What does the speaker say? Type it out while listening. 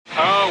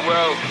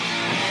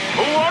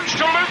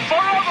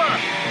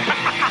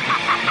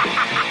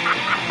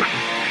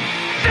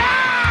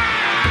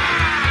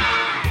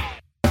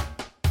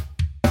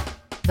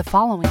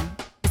following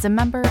is a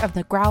member of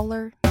the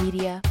Growler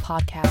Media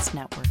Podcast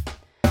Network.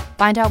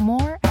 Find out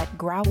more at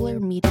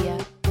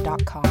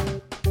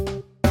growlermedia.com.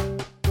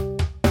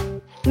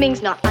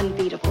 Ming's not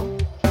unbeatable.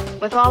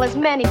 With all his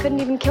men, he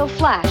couldn't even kill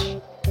Flash.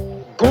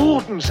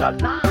 Gordon's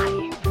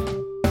alive!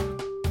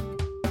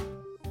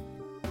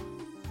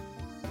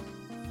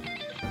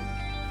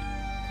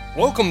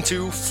 Welcome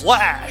to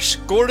Flash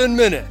Gordon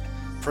Minute,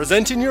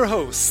 presenting your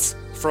hosts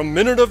from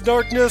Minute of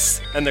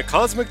Darkness and the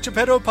Cosmic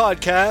Geppetto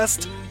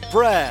Podcast,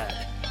 Brad,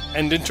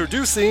 and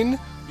introducing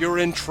your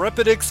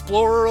intrepid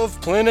explorer of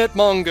Planet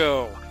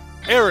Mongo,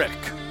 Eric.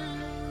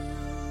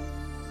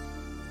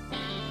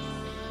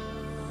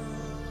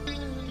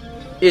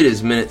 It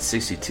is minute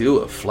 62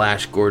 of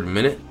Flash Gordon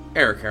Minute.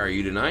 Eric, how are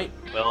you tonight?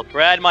 Well,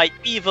 Brad, my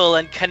evil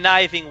and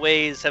conniving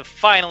ways have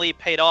finally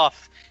paid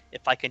off.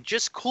 If I can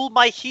just cool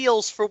my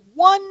heels for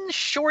one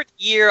short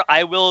year,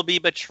 I will be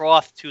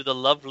betrothed to the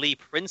lovely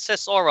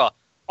Princess Aura.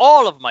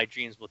 All of my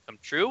dreams will come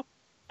true,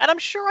 and I'm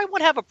sure I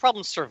won't have a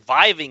problem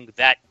surviving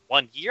that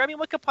 1 year. I mean,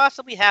 what could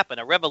possibly happen?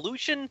 A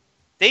revolution?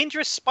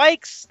 Dangerous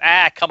spikes?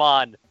 Come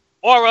on.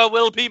 Aura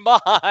will be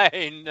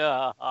mine.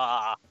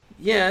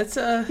 Yeah, it's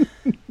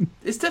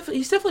he's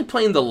definitely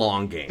playing the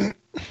long game.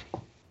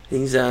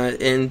 He's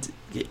we're just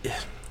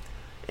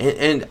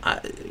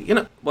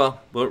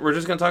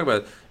gonna talk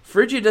about it.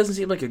 Phrygia doesn't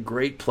seem like a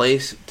great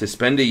place to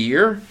spend a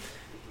year,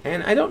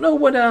 and I don't know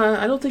what.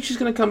 I don't think she's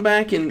going to come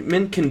back in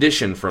mint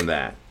condition from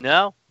that.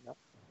 No.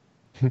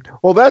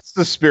 Well, that's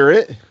the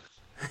spirit.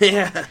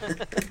 Yeah.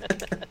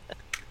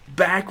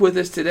 Back with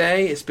us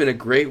today. It's been a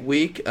great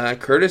week.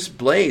 Curtis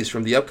Blaze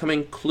from the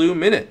upcoming Clue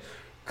Minute.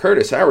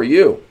 Curtis, how are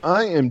you?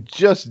 I am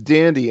just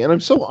dandy, and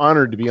I'm so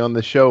honored to be on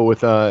the show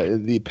with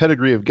the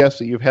pedigree of guests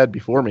that you've had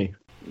before me.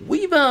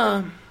 We've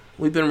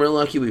been real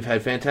lucky. We've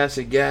had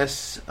fantastic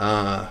guests.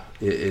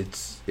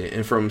 It's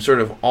from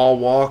sort of all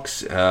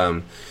walks.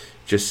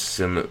 Just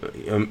some,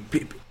 and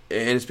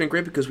it's been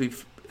great because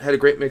we've had a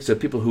great mix of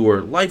people who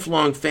are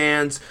lifelong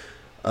fans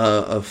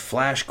of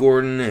Flash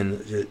Gordon,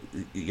 and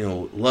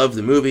love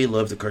the movie,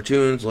 love the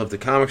cartoons, love the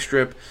comic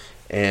strip,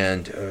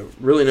 and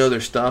really know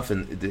their stuff.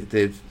 And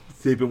they've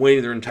been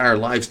waiting their entire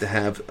lives to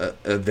have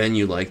a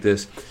venue like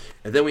this.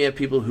 And then we have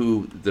people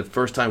who the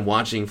first time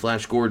watching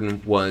Flash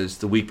Gordon was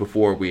the week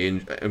before we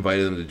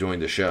invited them to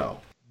join the show.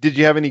 Did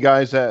you have any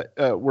guys that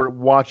were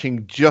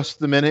watching just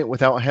the minute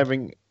without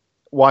having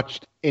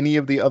watched any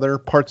of the other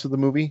parts of the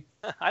movie?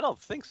 I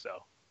don't think so.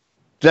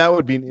 That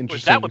would be an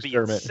interesting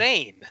experiment. That would be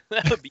insane.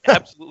 That would be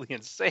absolutely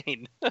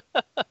insane.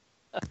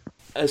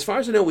 As far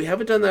as I know, we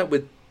haven't done that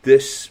with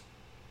this.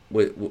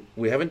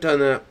 We haven't done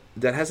that.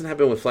 That hasn't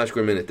happened with Flash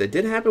Gordon Minute. That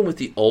did happen with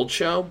the old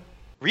show.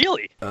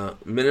 Really?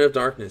 Minute of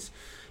Darkness.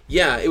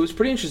 Yeah, it was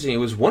pretty interesting. It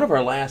was one of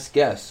our last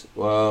guests.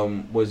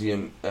 Was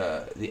the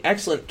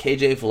excellent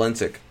KJ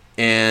Valencic,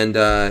 and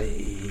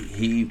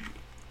he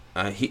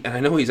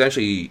I know he's a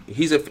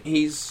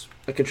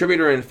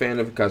contributor and a fan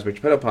of the Cosmic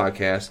Geppetto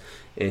Podcast,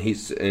 and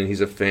he's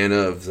a fan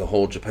of the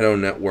whole Geppetto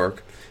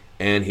Network.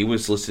 And he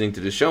was listening to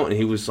the show, and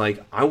he was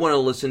like, "I want to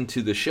listen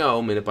to the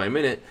show minute by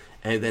minute,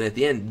 and then at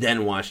the end,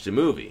 then watch the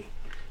movie."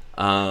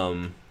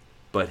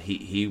 But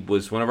he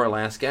was one of our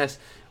last guests.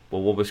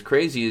 Well, what was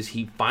crazy is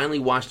he finally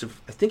watched.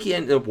 I think he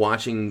ended up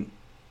watching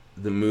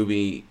the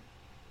movie.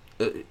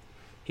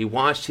 He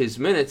watched his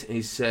minutes, and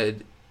he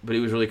said, but he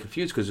was really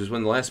confused because it was one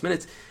of the last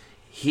minutes.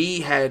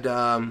 He had.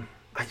 I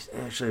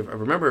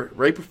remember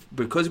right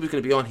because he was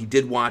going to be on. He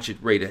did watch it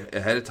right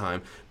ahead of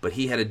time, but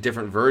he had a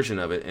different version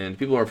of it. And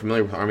people who are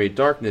familiar with Army of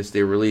Darkness,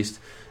 they released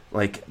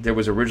there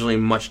was originally a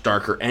much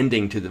darker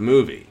ending to the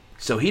movie.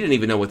 So he didn't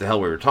even know what the hell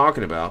we were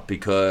talking about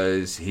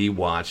because he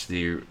watched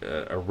the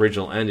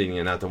original ending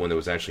and not the one that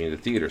was actually in the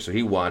theater. So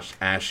he watched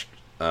Ash.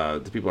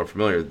 The people are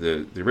familiar.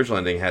 The original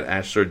ending had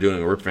Ash sort of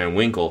doing a Rip Van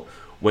Winkle,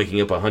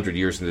 waking up 100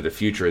 years into the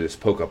future, this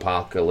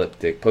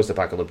post-apocalyptic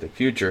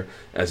future,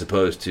 as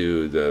opposed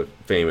to the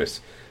famous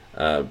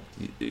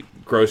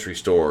grocery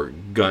store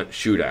gun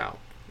shootout.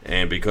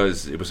 And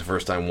because it was the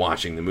first time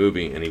watching the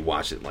movie, and he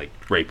watched it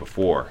right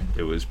before,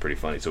 it was pretty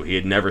funny. So he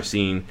had never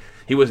seen.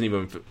 He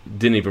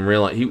didn't even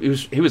realize. He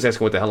was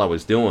asking what the hell I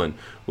was doing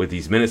with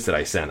these minutes that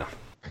I sent him.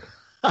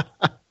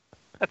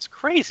 That's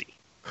crazy.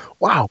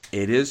 Wow.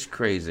 It is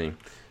crazy.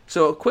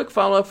 So a quick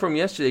follow-up from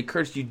yesterday,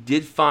 Curtis, you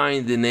did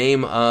find the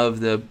name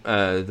of the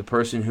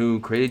person who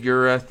created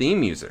your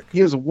theme music.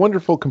 He is a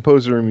wonderful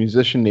composer and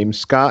musician named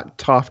Scott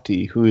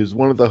Tofty, who is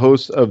one of the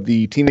hosts of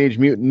the Teenage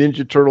Mutant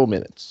Ninja Turtle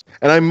Minutes.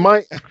 And I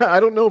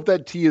don't know if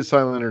that T is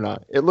silent or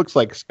not. It looks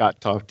like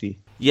Scott Tofty.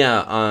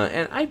 Yeah,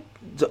 and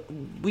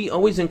we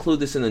always include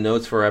this in the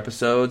notes for our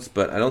episodes,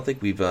 but I don't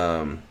think we've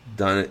said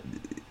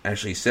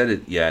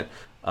it yet.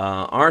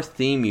 Our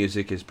theme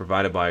music is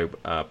provided by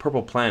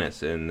Purple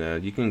Planets,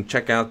 and you can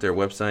check out their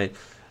website,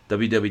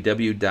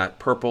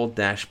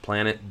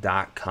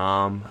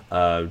 www.purple-planet.com.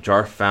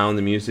 Jar found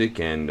the music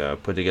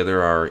and put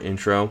together our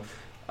intro.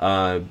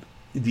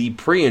 The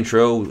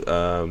pre-intro,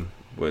 the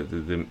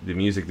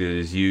music that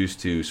is used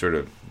to sort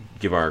of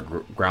give our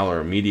Growler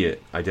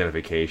immediate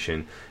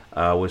identification,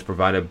 was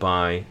provided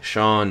by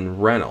Sean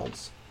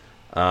Reynolds.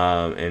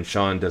 and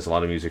Sean does a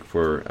lot of music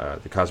for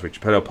the Cosmic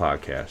Geppetto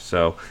podcast.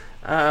 So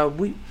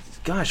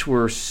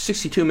we're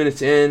 62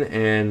 minutes in,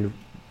 and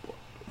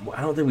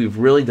I don't think we've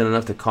really done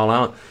enough to call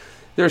out.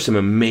 There are some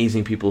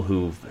amazing people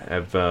who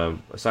have,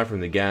 aside from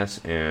the guests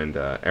and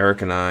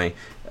Eric and I,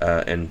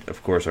 and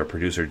of course our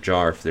producer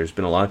Jarf, there's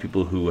been a lot of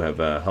people who have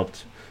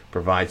helped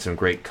provide some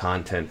great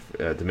content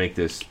to make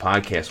this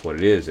podcast what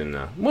it is. And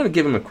I want to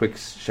give them a quick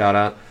shout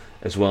out,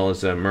 as well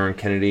as Murren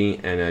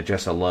Kennedy and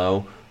Jessa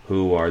Lowe,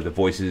 who are the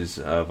voices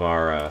of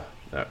our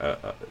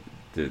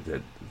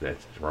that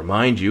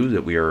remind you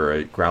that we are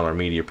a Growler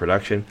Media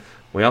production.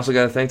 We also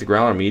got to thank the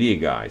Growler Media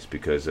guys,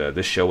 because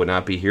this show would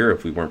not be here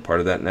if we weren't part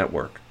of that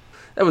network.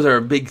 That was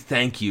our big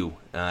thank you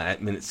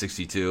at minute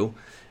 62.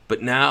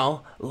 But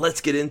now,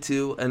 let's get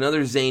into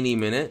another zany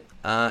minute.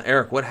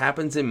 Eric, what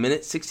happens in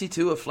minute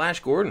 62 of Flash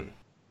Gordon?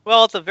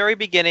 Well, at the very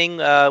beginning,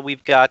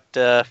 we've got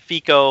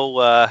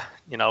Fico,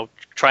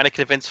 trying to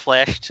convince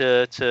Flash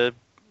to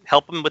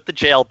help him with the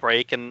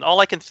jailbreak. And all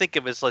I can think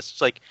of is,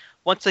 like,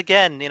 once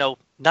again,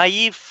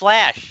 naive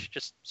Flash,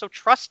 just so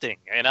trusting,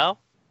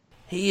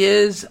 He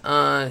is,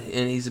 and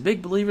he's a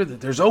big believer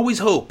that there's always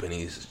hope, and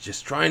he's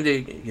just trying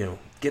to,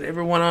 get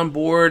everyone on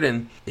board,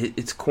 and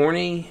it's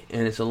corny,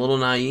 and it's a little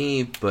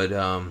naive, but,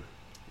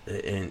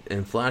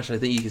 and Flash, I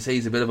think you can say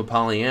he's a bit of a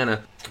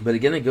Pollyanna, but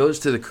again, it goes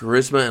to the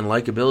charisma and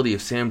likability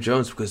of Sam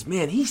Jones, because,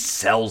 man, he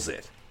sells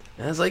it.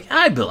 And I was like,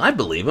 I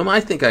believe him.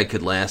 I think I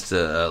could last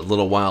a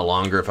little while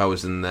longer if I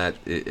was in that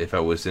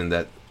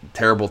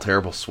terrible,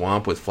 terrible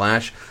swamp with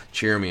Flash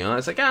cheering me on.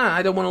 It's like,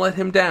 I don't want to let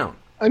him down.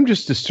 I'm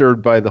just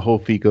disturbed by the whole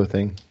Fico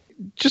thing.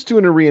 Just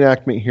doing a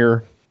reenactment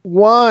here.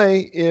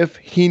 Why, if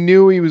he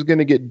knew he was going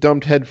to get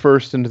dumped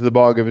headfirst into the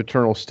bog of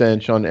eternal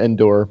stench on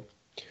Endor,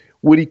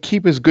 would he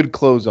keep his good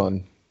clothes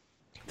on?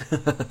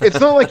 It's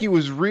not like he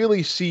was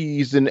really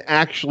seized and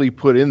actually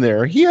put in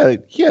there. He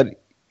had,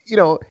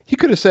 he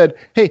could have said,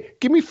 "Hey,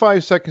 give me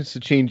 5 seconds to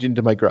change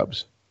into my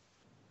grubs."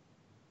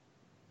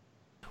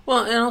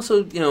 Well, and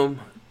also,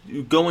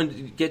 you go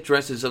and get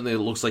dressed as something that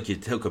looks like you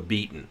took a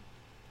beating.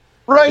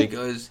 Right.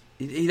 Because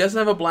he doesn't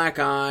have a black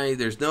eye.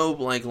 There's no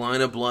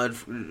line of blood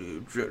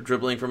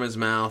dribbling from his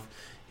mouth.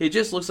 He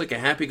just looks like a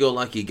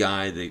happy-go-lucky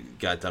guy that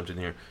got dumped in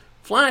here.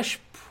 Flash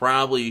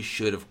probably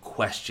should have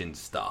questioned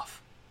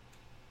stuff.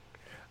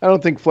 I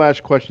don't think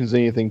Flash questions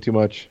anything too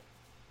much.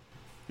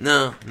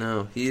 No.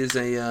 He is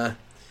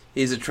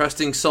he's a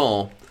trusting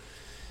soul.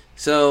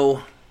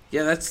 So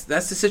yeah, that's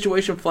the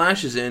situation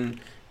Flash is in.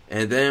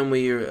 And then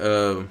we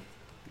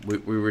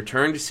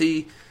return to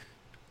see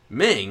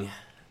Ming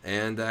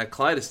and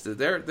Klytus.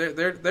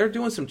 They're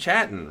doing some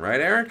chatting,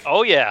 right, Eric?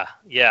 Oh yeah.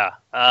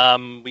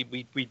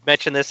 We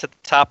mentioned this at the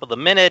top of the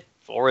minute.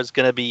 Aura's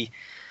going to be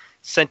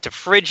sent to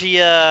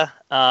Phrygia,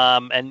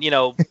 and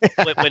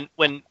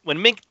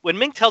when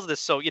Ming tells this,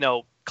 so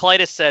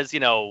Klytus says,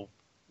 are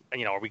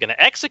we going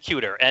to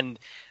execute her? And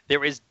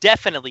there is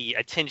definitely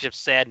a tinge of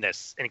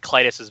sadness in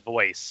Klytus's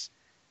voice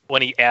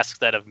when he asks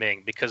that of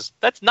Ming, because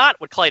that's not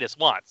what Klytus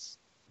wants.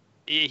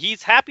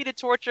 He's happy to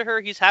torture her.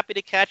 He's happy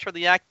to catch her in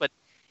the act, but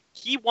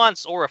he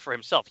wants Aura for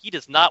himself. He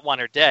does not want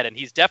her dead, and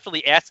he's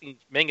definitely asking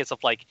Ming as of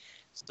like,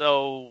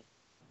 so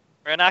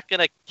we're not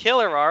going to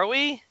kill her, are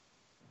we?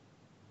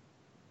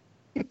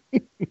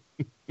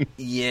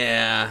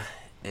 Yeah,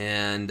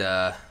 and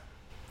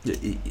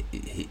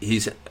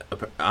he's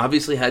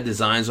obviously had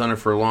designs on her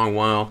for a long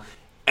while.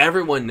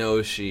 Everyone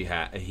knows he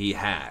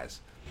has.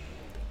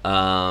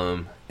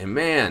 And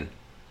man,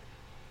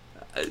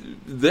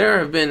 there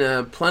have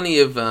been plenty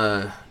of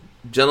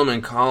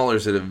gentlemen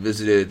callers that have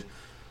visited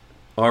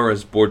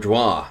Aura's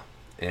boudoir,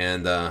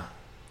 and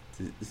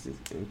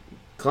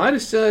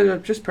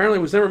Klytus just apparently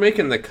was never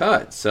making the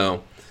cut.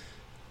 So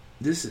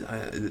this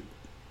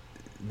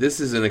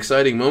is an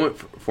exciting moment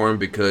for him,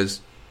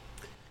 because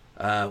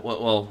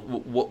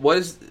what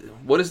is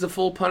the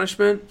full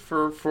punishment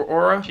for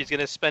Aura? She's going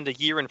to spend a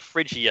year in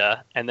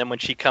Phrygia, and then when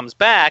she comes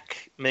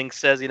back, Ming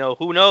says,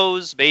 who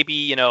knows,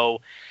 maybe,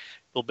 they'll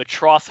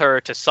betroth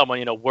her to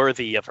someone,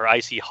 worthy of her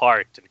icy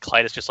heart. And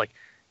Klytus just like,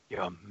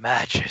 Your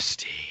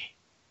Majesty.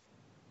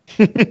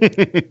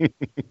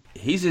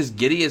 He's as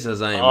giddy as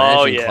I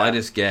imagine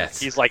Klytus gets.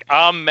 He's like,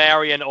 I'm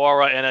marrying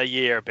Aura in a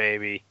year,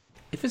 baby.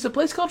 If it's a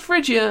place called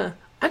Phrygia,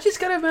 I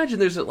just gotta imagine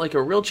there's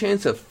a real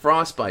chance of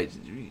frostbite.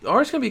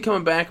 Aura's gonna be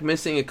coming back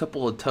missing a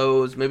couple of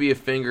toes, maybe a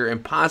finger,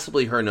 and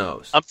possibly her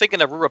nose. I'm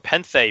thinking of Rura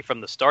Penthe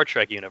from the Star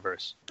Trek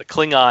universe, the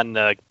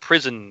Klingon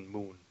prison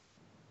moon.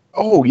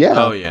 Oh yeah.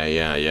 Oh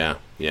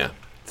yeah.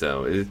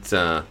 So it's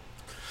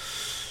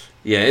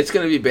it's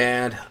gonna be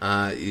bad.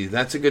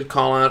 That's a good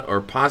call out,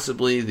 or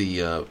possibly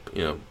the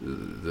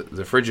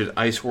frigid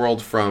ice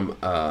world from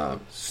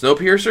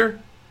Snowpiercer.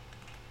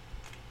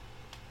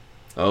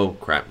 Oh,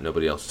 crap.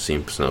 Nobody else has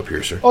seen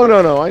Snowpiercer. Oh,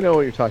 no. I know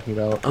what you're talking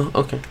about. Oh,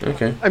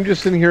 okay. I'm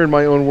just sitting here in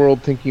my own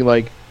world thinking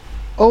like,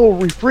 oh,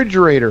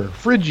 refrigerator,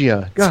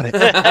 Phrygia. Got it.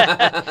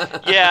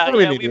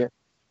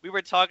 We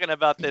were talking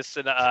about this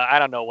in, I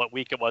don't know what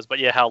week it was, but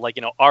how,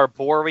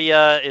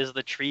 Arborea is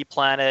the tree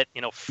planet,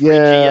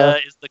 Phrygia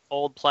is the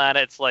cold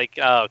planet. It's like,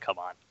 oh, come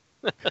on.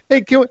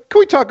 Hey, can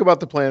we talk about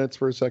the planets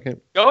for a second?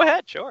 Go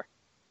ahead, sure.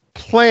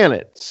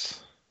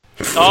 Planets.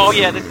 Oh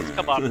yeah, this has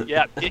come up.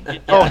 Yeah.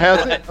 Oh,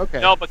 has it?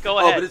 Okay. No, but go Oh,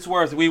 ahead. but it's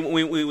worth it. We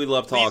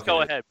love talking. Please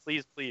go ahead.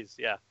 Please.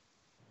 Yeah.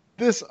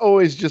 This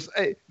always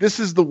this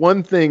is the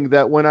one thing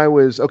that when I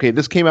was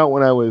this came out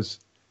when I was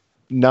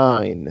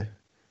 9.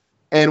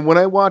 And when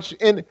I watched,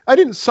 and I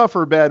didn't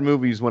suffer bad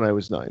movies when I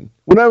was 9.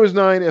 When I was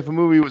 9, if a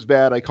movie was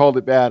bad, I called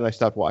it bad and I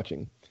stopped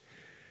watching.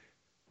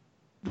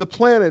 The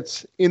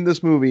planets in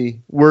this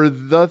movie were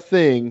the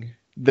thing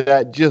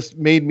that just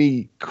made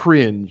me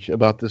cringe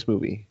about this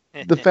movie.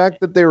 The fact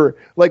that they were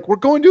like, we're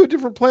going to a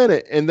different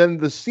planet, and then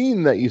the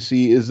scene that you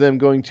see is them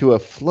going to a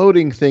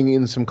floating thing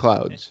in some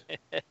clouds.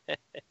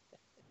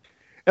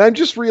 And I'm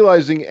just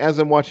realizing as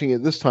I'm watching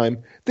it this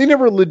time, they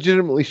never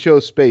legitimately show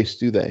space,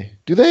 do they?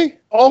 Do they?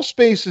 All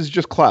space is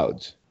just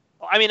clouds.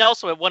 I mean,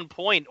 also at one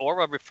point,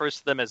 Aura refers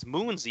to them as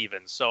moons,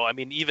 even. So, I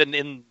mean, even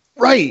in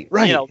right.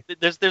 You know,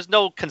 there's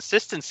no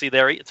consistency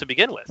there to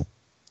begin with.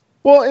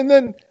 Well, and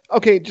then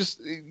just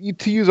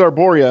to use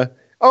Arborea,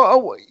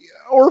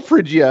 or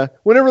Phrygia,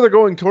 whenever they're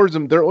going towards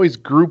them, there are always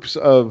groups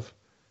of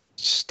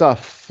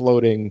stuff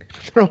floating.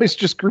 They're always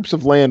just groups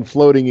of land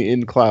floating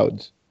in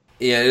clouds.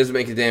 Yeah, it doesn't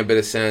make a damn bit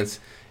of sense.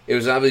 It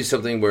was obviously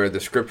something where the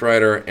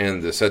scriptwriter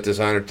and the set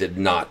designer did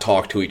not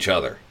talk to each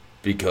other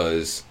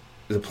because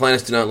the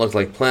planets do not look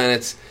like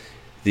planets.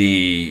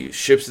 The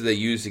ships that they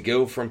use to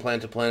go from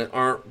planet to planet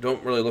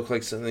don't really look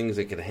like some things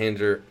that could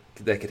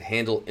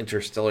handle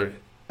interstellar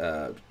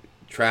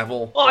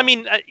travel. Well, I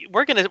mean,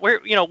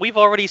 we've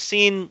already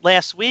seen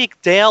last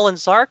week Dale and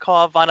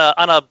Zarkov on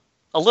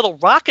a little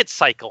rocket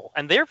cycle,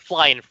 and they're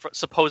flying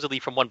supposedly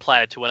from one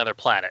planet to another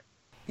planet.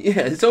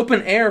 Yeah, it's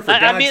open air for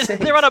God's sake.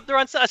 They're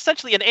on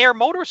essentially an air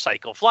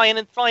motorcycle flying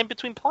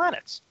between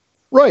planets.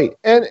 Right,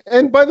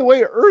 and by the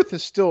way, Earth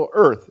is still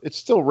Earth. It's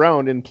still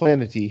round and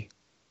planety.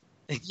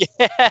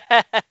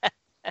 Yeah,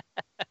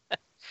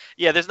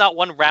 yeah. There's not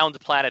one round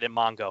planet in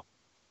Mongo.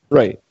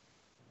 Right.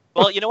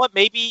 Well, you know what?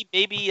 Maybe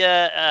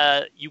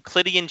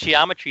Euclidean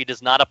geometry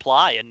does not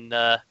apply, and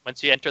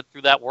once you enter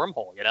through that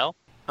wormhole, you know.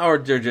 Or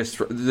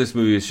this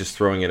movie is just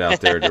throwing it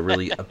out there to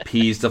really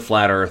appease the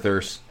flat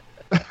earthers.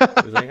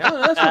 It's like, oh,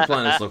 that's what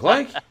planets look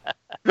like.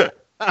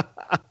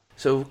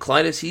 So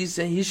Klytus,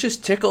 he's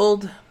just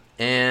tickled,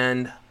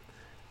 and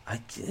I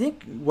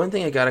think one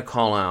thing I got to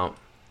call out,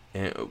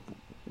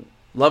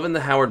 loving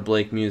the Howard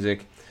Blake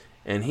music,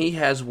 and he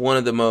has one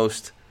of the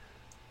most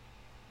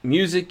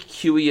music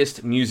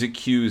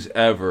cues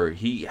ever.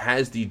 He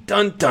has the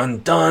dun dun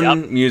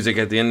dun music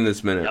at the end of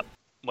this minute. Yep.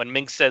 When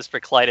Mink says for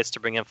Klytus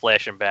to bring in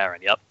Flash and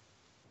Baron. Yep.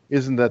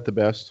 Isn't that the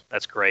best?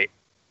 That's great.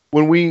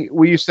 When we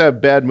used to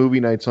have bad movie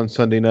nights on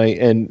Sunday night,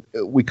 and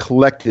we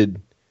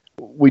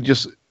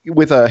just,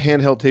 with a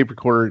handheld tape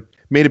recorder,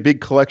 made a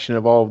big collection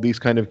of all of these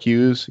kind of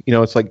cues. You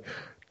know, it's like,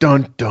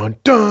 dun, dun,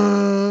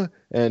 dun,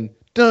 and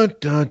dun,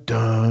 dun,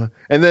 dun.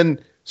 And then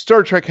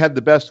Star Trek had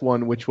the best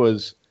one, which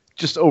was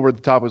just over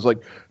the top. It was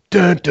like,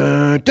 dun,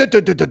 dun, dun,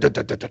 dun, dun, dun, dun,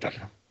 dun, dun, dun.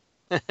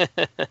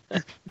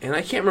 And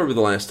I can't remember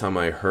the last time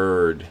I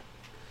heard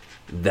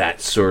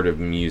that sort of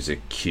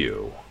music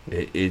cue.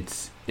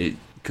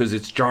 Because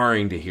it's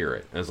jarring to hear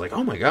it. I was like,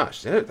 oh my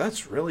gosh,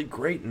 that's really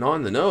great and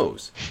on the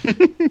nose.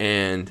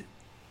 And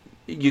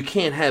you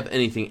can't have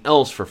anything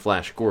else for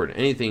Flash Gordon.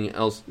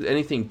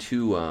 Anything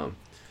too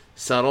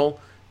subtle.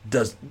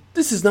 This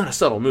is not a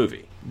subtle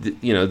movie.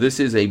 This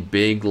is a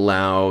big,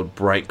 loud,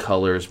 bright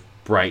colors,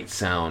 bright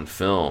sound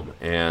film.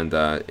 And,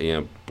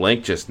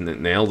 Blake just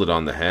nailed it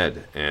on the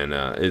head. And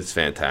it's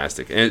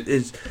fantastic. And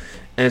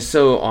it's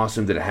so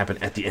awesome that it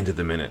happened at the end of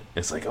the minute.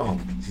 It's like, oh,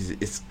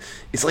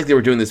 it's like they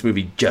were doing this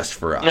movie just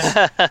for us.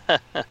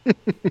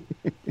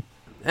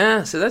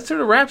 So that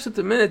sort of wraps up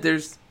the minute.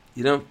 There's,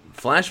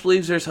 Flash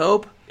believes there's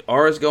hope.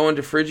 Aura's going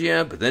to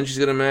Phrygia, but then she's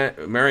going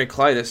to marry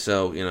Klytus,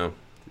 so,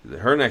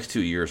 her next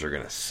 2 years are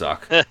going to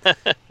suck.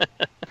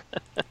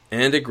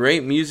 And a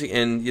great music,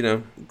 and,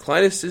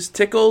 Klytus is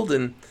tickled,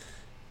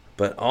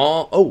 but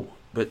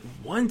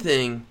one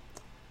thing,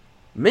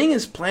 Ming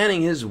is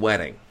planning his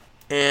wedding,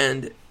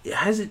 and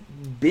has it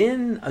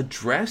been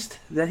addressed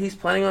that he's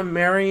planning on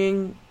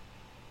marrying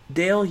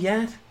Dale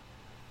yet?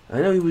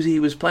 I know he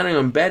was planning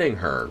on bedding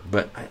her,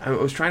 but I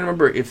was trying to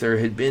remember if there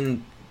had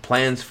been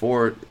plans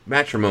for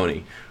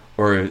matrimony,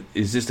 or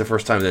is this the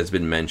first time that's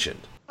been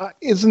mentioned?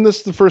 Isn't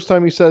this the first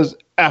time he says,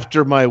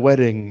 after my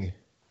wedding?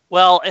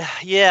 Well,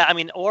 yeah, I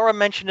mean, Aura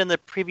mentioned in the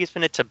previous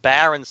minute to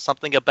Baron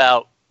something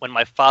about when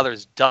my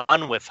father's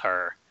done with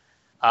her.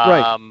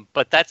 Right.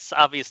 But that's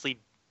obviously,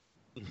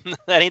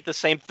 that ain't the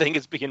same thing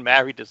as being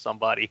married to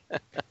somebody.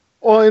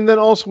 Well, and then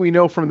also we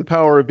know from the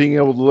power of being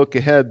able to look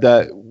ahead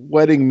that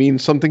wedding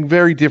means something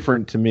very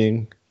different to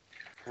Ming.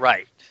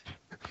 Right.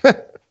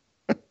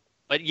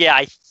 But yeah,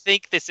 I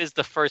think this is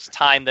the first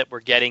time that we're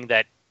getting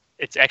that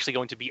it's actually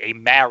going to be a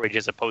marriage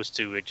as opposed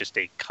to just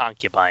a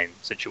concubine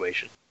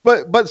situation.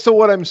 But so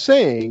what I'm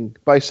saying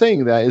by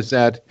saying that is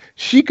that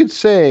she could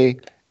say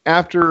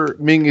after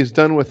Ming is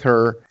done with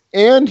her,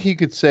 and he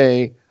could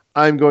say,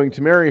 I'm going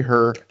to marry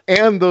her,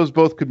 and those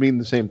both could mean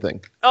the same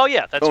thing. Oh,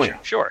 yeah, that's true.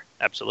 Yeah. Sure.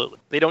 absolutely.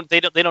 They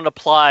don't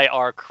apply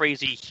our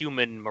crazy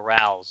human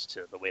morals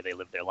to the way they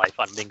live their life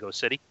on Mingo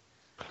City.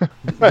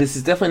 This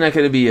is definitely not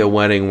going to be a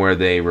wedding where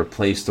they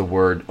replace the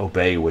word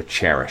obey with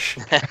cherish.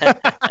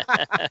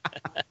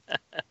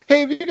 Hey,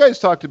 have you guys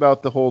talked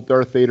about the whole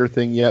Darth Vader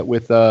thing yet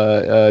with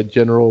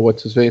General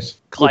what's his face?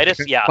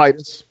 Clytus, yeah.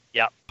 Clytus.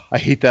 Yeah. I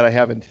hate that I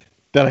haven't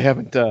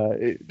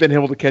been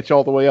able to catch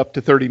all the way up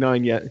to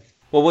 39 yet.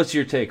 Well, what's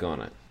your take on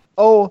it?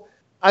 Oh,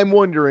 I'm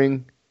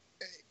wondering.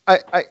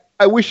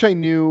 I wish I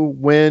knew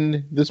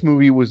when this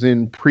movie was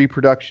in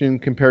pre-production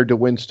compared to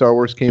when Star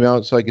Wars came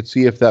out, so I could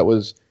see if that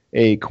was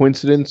a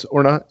coincidence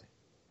or not.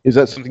 Is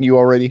that something you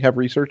already have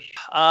researched?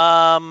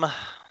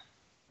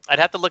 I'd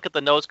have to look at the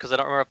notes because I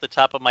don't remember off the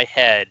top of my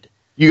head.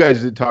 You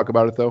guys did talk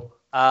about it though.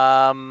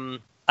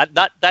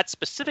 Not that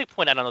specific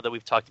point. I don't know that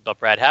we've talked about,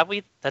 Brad. Have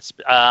we? That's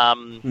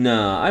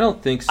No, I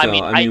don't think so.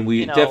 I mean,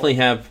 we definitely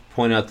have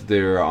pointed out that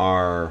there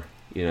are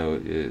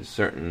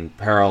certain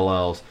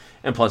parallels,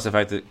 and plus the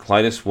fact that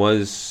Clytus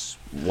was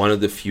one of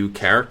the few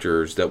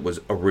characters that was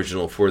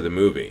original for the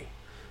movie.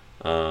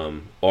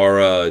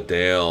 Aura,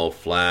 Dale,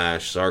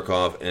 Flash,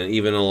 Zarkov, and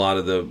even a lot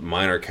of the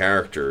minor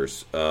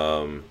characters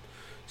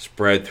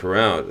spread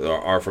throughout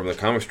are from the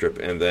comic strip,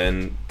 and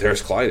then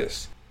there's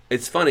Clytus.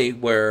 It's funny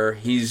where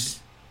he's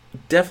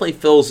definitely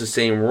fills the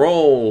same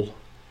role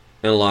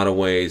in a lot of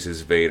ways as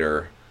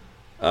Vader,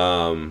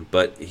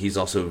 but he's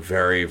also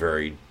very,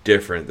 very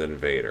different than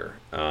Vader.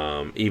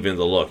 Even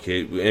the look,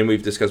 and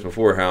we've discussed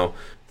before how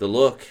the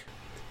look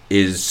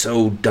is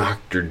so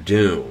Doctor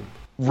Doom.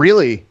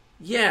 Really?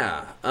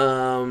 Yeah,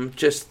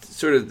 just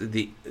sort of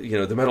the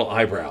metal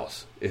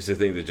eyebrows is the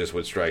thing that just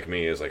would strike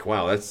me as like,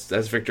 wow,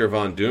 that's Victor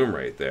Von Doom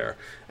right there.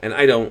 And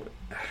I don't.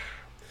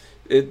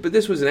 But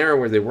this was an era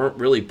where they weren't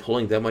really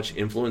pulling that much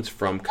influence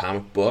from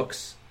comic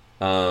books,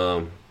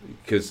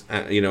 because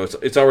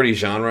it's already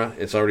genre,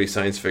 it's already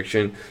science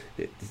fiction.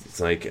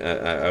 It's like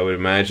I would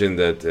imagine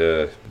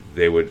that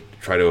they would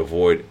try to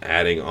avoid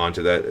adding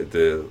onto that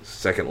the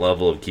second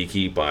level of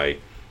geeky by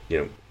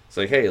It's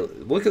like, hey,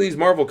 look at these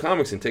Marvel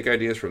comics and take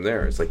ideas from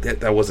there. It's like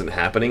that wasn't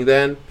happening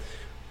then,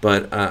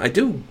 but I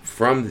do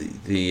from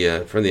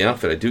the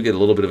outfit. I do get a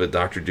little bit of a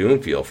Doctor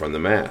Doom feel from the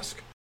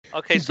mask.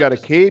 Okay, he's got a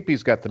cape.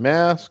 He's got the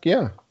mask.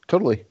 Yeah,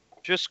 totally.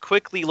 Just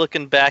quickly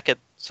looking back at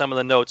some of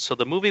the notes. So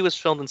the movie was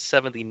filmed in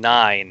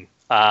 '79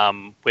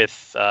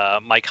 with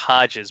Mike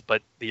Hodges,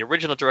 but the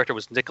original director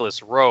was Nicholas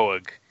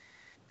Roeg,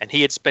 and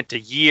he had spent a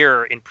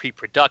year in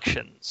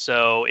pre-production.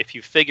 So if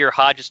you figure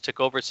Hodges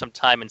took over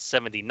sometime in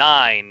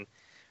 '79.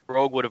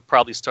 Rogue would have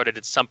probably started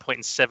at some point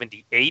in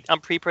 '78 on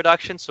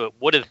pre-production, so it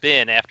would have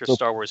been after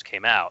Star Wars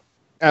came out.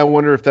 I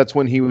wonder if that's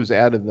when he was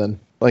added then.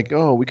 Like,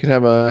 oh, we could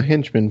have a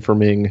henchman for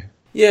Ming.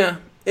 Yeah,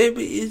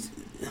 it's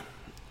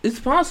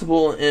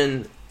possible,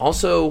 and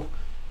also,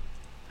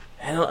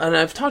 and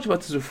I've talked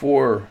about this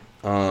before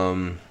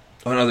on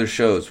other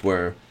shows,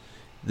 where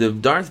the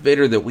Darth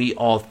Vader that we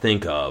all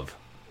think of,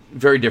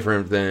 very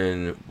different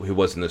than he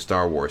was in the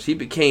Star Wars. He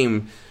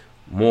became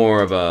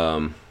more of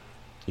a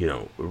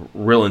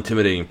real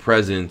intimidating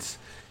presence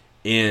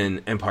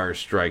in Empire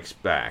Strikes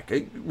Back.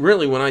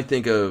 Really, when I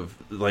think of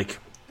like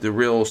the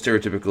real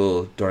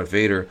stereotypical Darth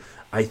Vader,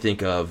 I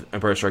think of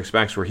Empire Strikes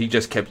Back, where he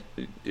just kept,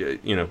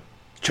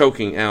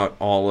 choking out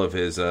all of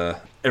his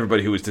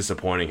everybody who was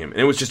disappointing him. And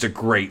it was just a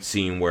great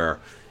scene where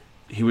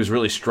he was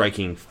really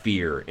striking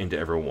fear into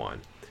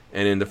everyone.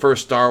 And in the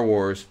first Star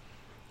Wars,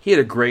 he had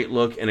a great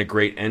look and a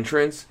great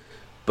entrance,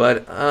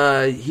 but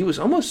he was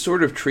almost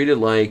sort of treated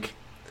like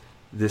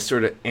this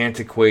sort of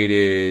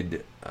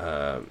antiquated,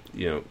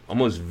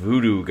 almost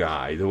voodoo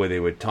guy. The way they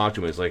would talk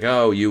to him is like,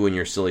 oh, you and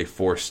your silly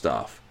Force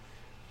stuff.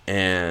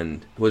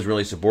 And was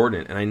really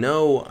subordinate. And I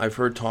know I've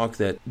heard talk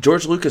that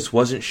George Lucas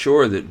wasn't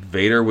sure that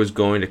Vader was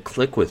going to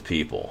click with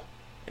people.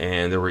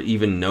 And there were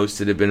even notes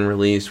that had been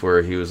released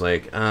where he was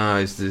like,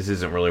 this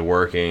isn't really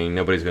working.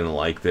 Nobody's going to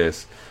like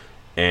this.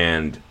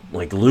 And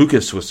like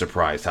Lucas was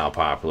surprised how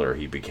popular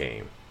he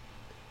became.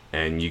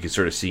 And you could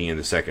sort of see in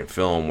the second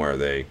film where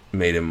they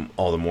made him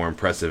all the more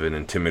impressive and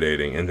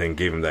intimidating, and then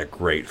gave him that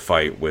great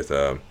fight with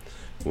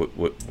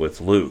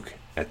Luke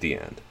at the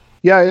end.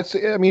 Yeah,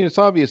 it's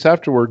obvious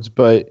afterwards,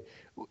 but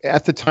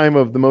at the time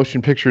of the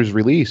motion picture's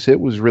release,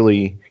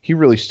 he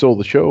really stole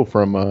the show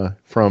from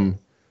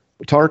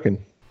Tarkin.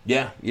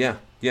 Yeah. You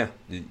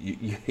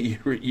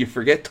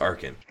forget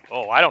Tarkin.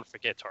 Oh, I don't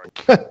forget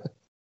Tarkin.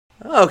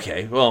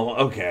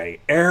 Okay.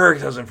 Eric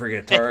doesn't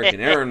forget Tarkin.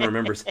 Aaron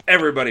remembers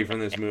everybody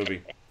from this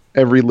movie.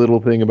 Every little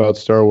thing about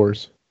Star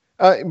Wars.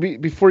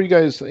 Before you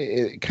guys,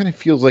 it kind of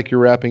feels like you're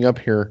wrapping up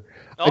here.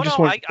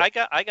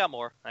 I got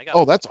more.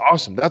 That's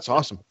awesome. That's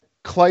awesome.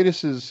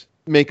 Clytus's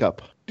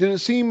makeup. Did it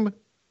seem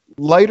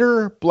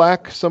lighter,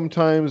 black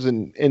sometimes,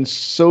 and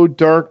so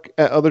dark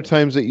at other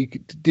times that you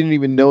didn't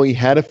even know he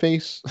had a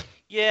face?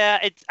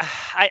 Yeah,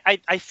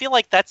 I feel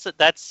like that's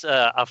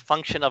a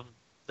function of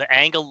the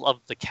angle of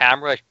the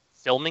camera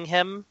filming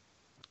him,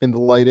 and the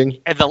lighting,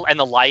 and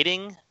the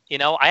lighting.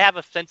 I have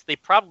a sense they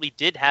probably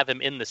did have him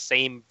in the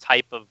same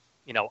type of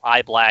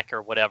eye black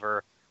or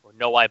whatever, or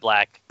no eye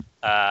black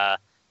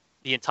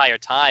the entire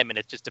time, and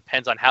it just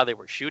depends on how they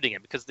were shooting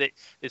it, because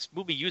this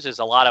movie uses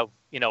a lot of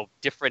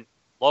different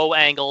low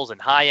angles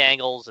and high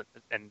angles,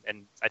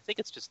 and I think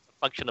it's just a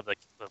function of the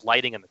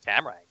lighting and the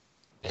camera angle.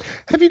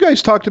 Have you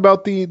guys talked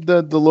about the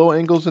low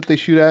angles that they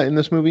shoot at in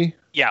this movie?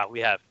 Yeah,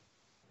 we have.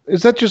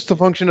 Is that just a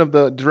function of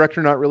the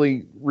director not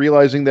really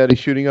realizing that he's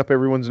shooting up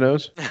everyone's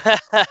nose?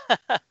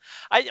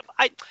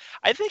 I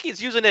think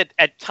he's using it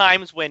at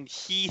times when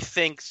he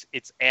thinks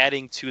it's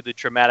adding to the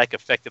dramatic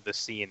effect of the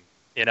scene.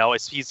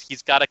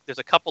 He's got there's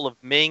a couple of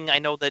Ming I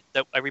know that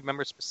I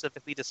remember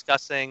specifically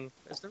discussing.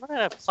 Is there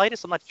a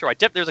Clytus? I'm not sure.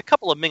 There's a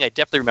couple of Ming I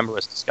definitely remember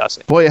us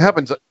discussing. Boy, it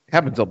happens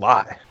a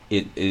lot.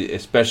 It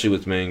especially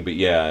with Ming, but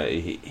yeah,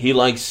 he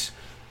likes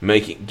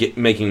making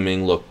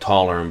Ming look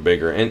taller and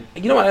bigger. And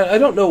I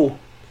don't know.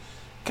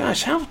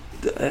 Gosh, how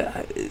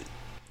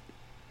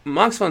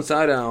Max von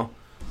Sydow,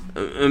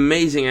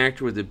 amazing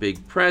actor with a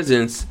big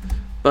presence,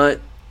 but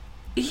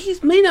he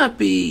may not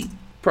be.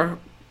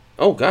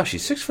 Oh gosh,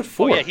 he's 6'4".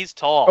 Oh yeah, he's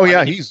tall. Oh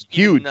yeah, he's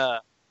huge,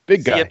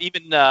 big guy.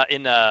 Even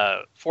in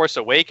Force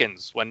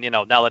Awakens, when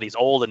now that he's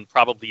old and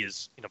probably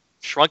is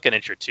shrunk an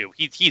inch or two,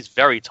 he's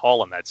very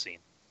tall in that scene.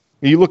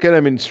 You look at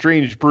him in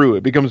Strange Brew,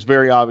 it becomes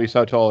very obvious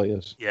how tall he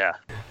is. Yeah.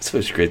 That's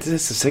what's great. This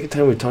is the second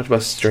time we've talked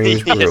about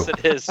Strange Brew. Yes,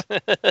 it is.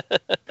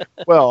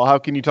 Well, how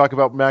can you talk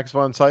about Max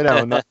von Sydow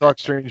and not talk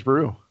Strange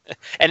Brew?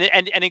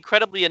 And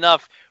incredibly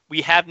enough,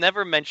 we have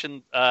never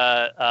mentioned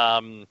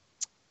the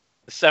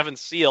Seventh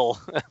Seal,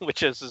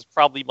 which is his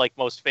probably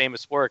most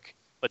famous work.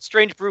 But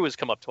Strange Brew has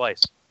come up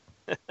twice.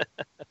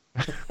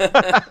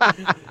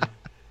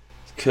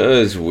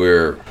 Because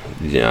we're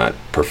not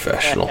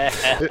professional.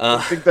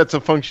 I think that's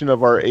a function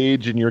of our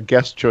age and your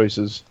guest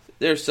choices.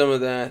 There's some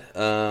of that.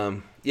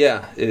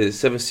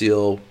 Seventh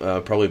Seal,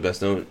 probably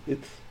best known.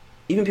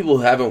 Even people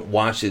who haven't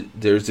watched it,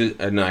 there's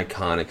an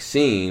iconic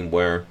scene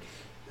where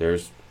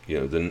there's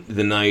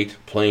the knight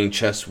playing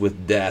chess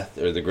with death,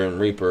 or the Grim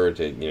Reaper,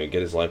 to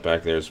get his life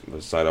back. There's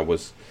Sydow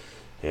was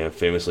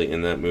famously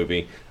in that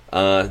movie.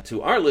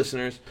 To our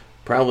listeners,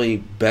 probably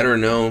better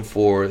known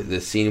for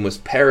the scene was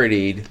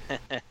parodied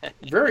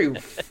very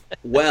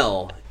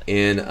well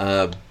in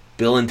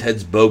Bill and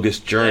Ted's Bogus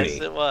Journey.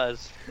 Yes, it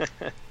was.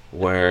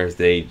 Where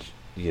they,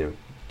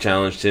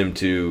 challenged him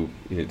to,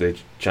 they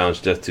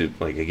challenged Death to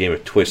like a game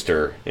of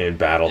Twister and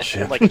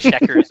Battleship. Like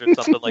checkers or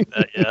something like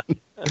that, yeah.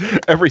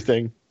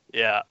 Everything.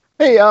 Yeah.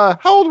 Hey, how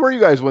old were you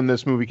guys when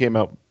this movie came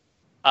out?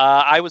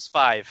 I was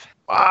 5.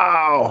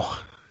 Wow.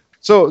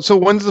 So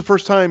when's the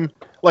first time,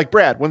 like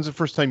Brad, when's the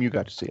first time you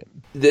got to see it?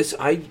 The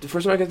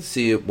first time I got to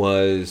see it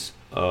was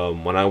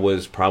when I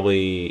was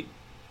probably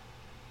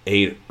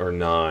 8 or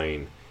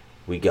 9.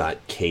 We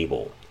got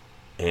cable,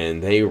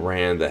 and they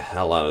ran the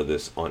hell out of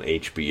this on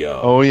HBO.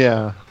 Oh,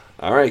 yeah.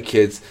 All right,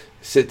 kids,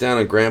 sit down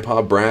and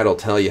Grandpa Brad will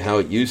tell you how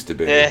it used to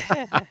be.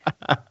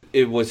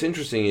 What's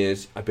interesting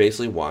is I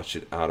basically watched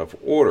it out of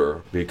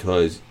order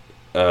because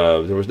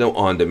there was no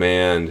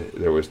on-demand,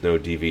 there was no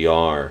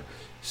DVR,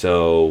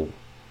 so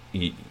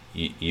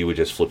you would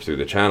just flip through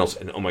the channels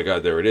and, oh my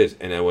God, there it is.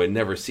 And I would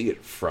never see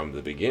it from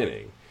the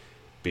beginning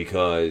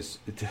because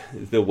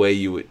the way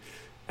you would...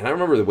 And I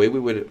remember the way we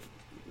would...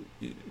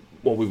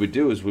 What we would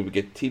do is we would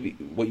get TV...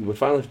 What you would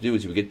finally have to do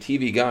is you would get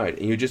TV Guide,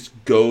 and you just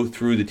go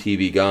through the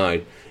TV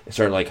Guide and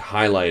start like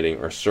highlighting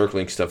or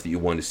circling stuff that you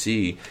wanted to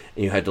see,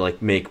 and you had to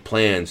like make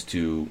plans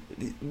to...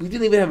 We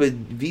didn't even have a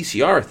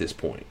VCR at this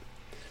point.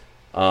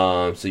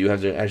 So you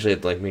have to actually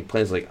have to like make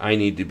plans like, I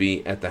need to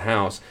be at the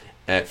house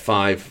at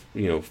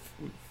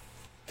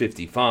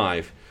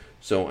 5:55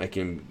 so I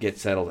can get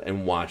settled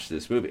and watch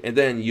this movie. And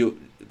then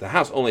the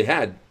house only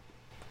had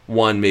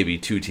one, maybe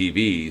 2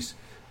 TVs,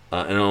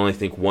 and I only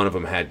think one of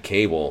them had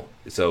cable.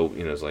 So,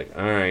 it's like,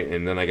 all right,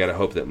 and then I got to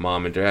hope that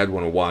Mom and Dad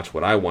want to watch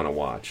what I want to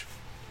watch.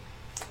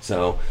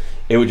 So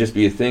it would just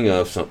be a thing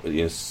of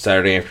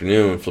Saturday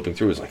afternoon flipping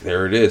through. It's like,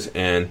 there it is.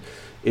 And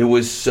it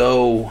was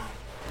so...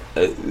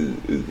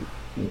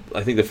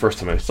 I think the first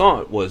time I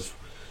saw it was...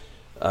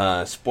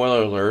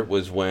 spoiler alert,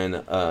 was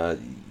when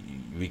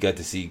we got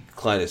to see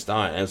Clytus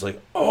die. And I was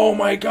like, oh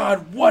my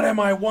God, what am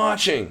I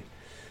watching?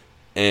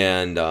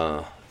 And,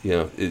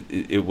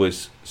 it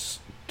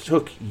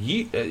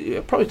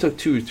probably took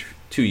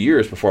 2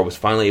 years before I was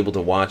finally able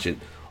to watch it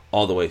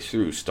all the way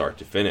through, start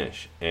to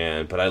finish.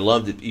 But I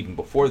loved it even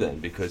before then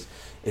because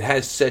it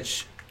has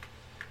such...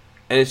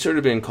 And it's sort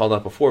of been called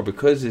out before,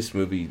 because this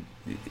movie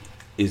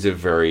is a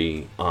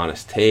very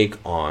honest take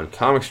on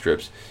comic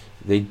strips.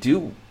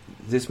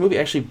 This movie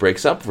actually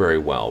breaks up very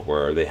well,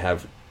 where they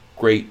have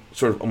great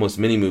sort of almost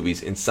mini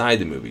movies inside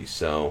the movie.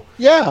 So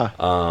yeah,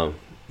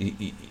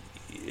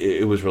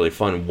 it was really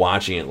fun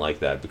watching it like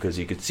that, because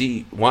you could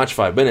watch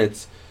 5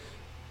 minutes,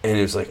 and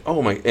it was like,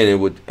 oh my, and it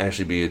would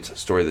actually be a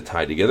story that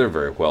tied together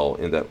very well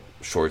in that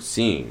short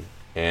scene,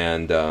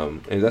 and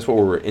that's what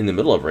we're in the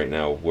middle of right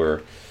now,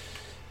 where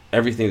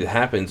everything that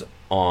happens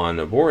on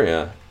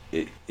Aboria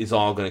is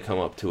all going to come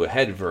up to a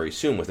head very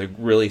soon with a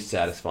really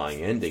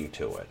satisfying ending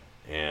to it.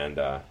 And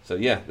so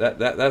yeah,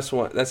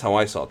 that's how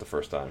I saw it the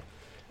first time.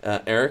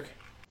 Eric?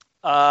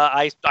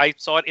 I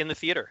saw it in the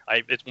theater.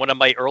 It's one of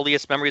my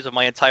earliest memories of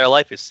my entire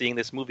life is seeing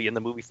this movie in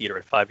the movie theater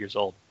at 5 years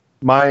old.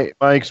 My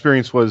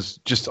experience was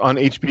just on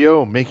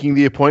HBO, making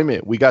the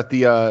appointment. We got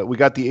the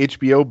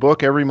HBO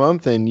book every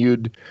month, and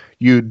you'd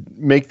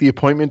make the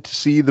appointment to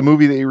see the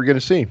movie that you were going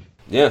to see.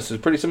 Yes,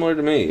 it's pretty similar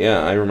to me.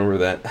 Yeah, I remember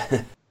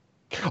that.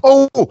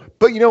 Oh,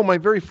 but my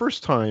very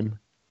first time,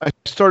 I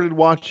started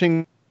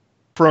watching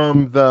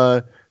from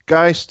the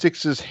guy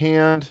sticks his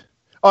hand.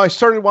 Oh, I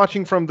started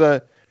watching from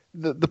the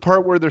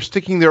part where they're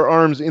sticking their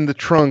arms in the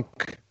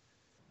trunk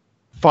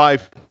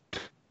 5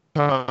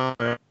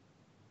 times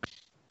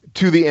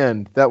to the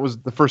end. That was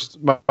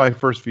my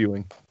first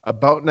viewing.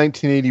 About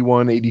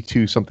 1981,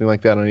 82, something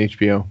like that on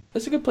HBO.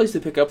 That's a good place to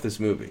pick up this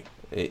movie.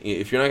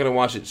 If you're not going to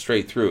watch it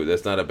straight through,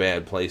 that's not a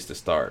bad place to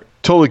start.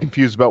 Totally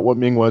confused about what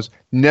Ming was.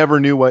 Never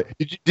knew what.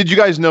 Did you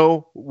guys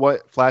know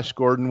what Flash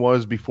Gordon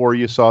was before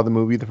you saw the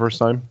movie the first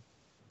time?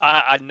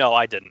 No,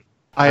 I didn't.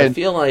 I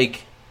feel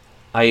like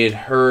I had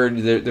heard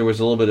there was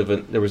a little bit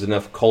of there was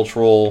enough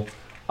cultural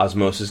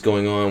osmosis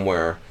going on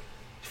where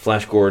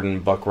Flash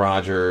Gordon, Buck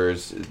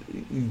Rogers,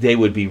 they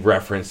would be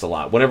referenced a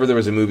lot. Whenever there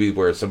was a movie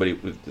where somebody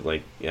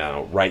would,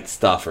 Right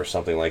Stuff or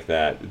something like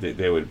that,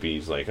 they would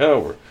be like,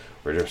 oh,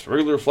 we're just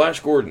regular Flash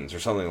Gordons or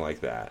something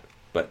like that.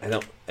 But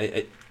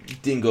I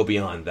didn't go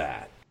beyond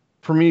that.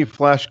 For me,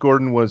 Flash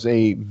Gordon was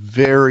a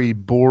very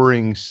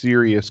boring,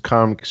 serious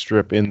comic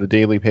strip in the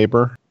daily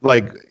paper.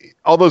 Like,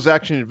 all those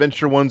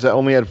action-adventure ones that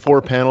only had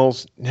 4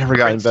 panels, never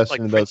got invested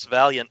in those. Prince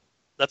Valiant.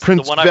 That's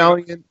Prince the one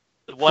Valiant,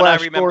 the one Flash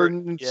I remember,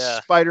 Gordon,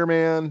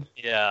 Spider-Man.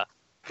 Yeah.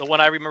 The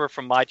one I remember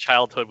from my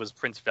childhood was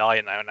Prince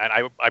Valiant. And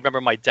I remember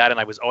my dad and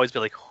I was always be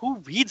like, who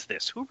reads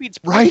this? Who reads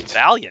Prince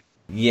Valiant?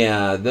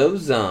 Yeah,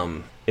 those,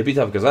 it'd be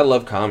tough because I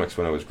loved comics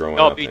when I was growing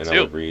up. Me too.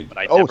 I would read. But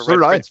I never read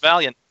Prince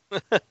Valiant.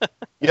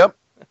 Yep.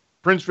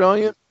 Prince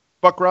Valiant,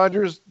 Buck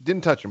Rogers,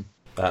 didn't touch him.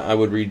 I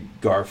would read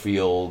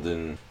Garfield,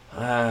 and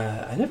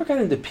I never got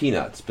into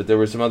Peanuts, but there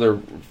were some other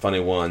funny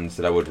ones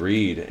that I would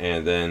read.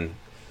 And then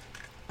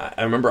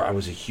I remember I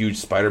was a huge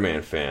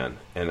Spider-Man fan,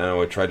 and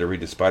I tried to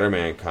read the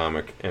Spider-Man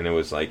comic, and it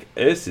was like,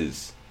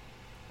 there's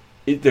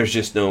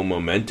just no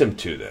momentum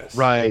to this.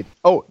 Right.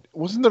 Oh,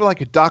 wasn't there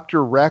like a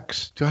Dr.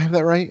 Rex? Do I have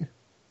that right?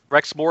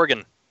 Rex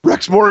Morgan.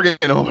 Rex Morgan.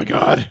 Oh, my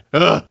God.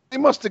 Ugh. They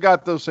must have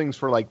got those things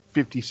for like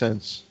 50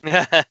 cents.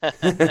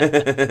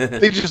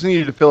 They just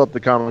needed to fill up the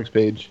comics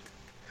page.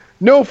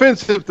 No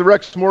offense if the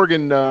Rex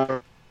Morgan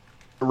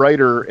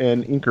writer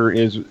and inker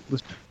is...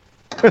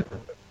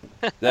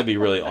 That'd be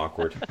really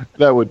awkward.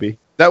 That would be.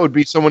 That would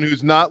be someone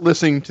who's not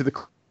listening to the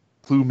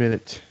Clue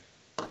Minute.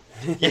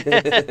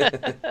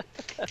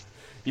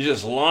 You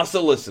just lost a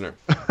listener.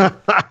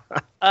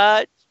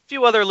 A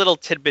few other little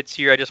tidbits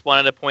here I just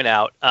wanted to point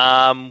out.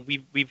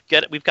 We've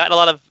gotten a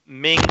lot of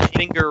Ming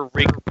finger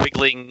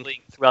wiggling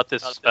throughout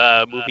this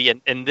movie,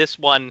 and in this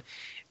one,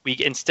 we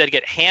instead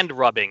get hand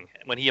rubbing.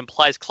 When he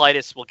implies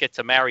Klytus will get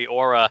to marry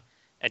Aura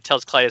and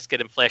tells Klytus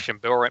get him Flash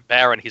and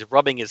Baron, he's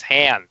rubbing his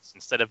hands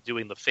instead of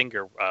doing the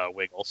finger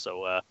wiggle.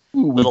 So a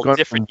little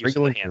different use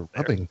of the hands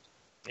there.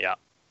 Yeah.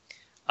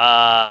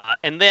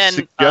 And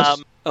then...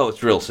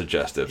 it's real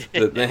suggestive.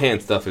 The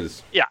hand stuff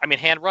is... Yeah, I mean,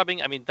 hand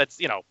rubbing, that's,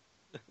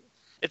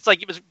 it's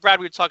like Brad,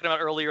 we were talking about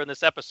earlier in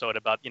this episode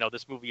about,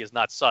 this movie is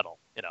not subtle,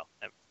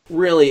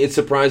 Really, it's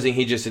surprising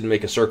he just didn't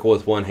make a circle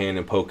with one hand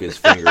and poke his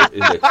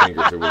index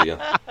finger through with you.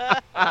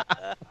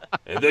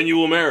 And then you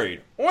will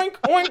marry. Oink,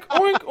 oink,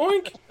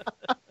 oink,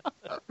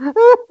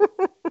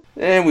 oink.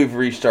 And we've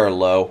reached our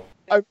low.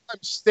 I'm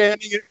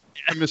standing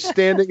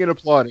and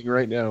applauding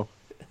right now.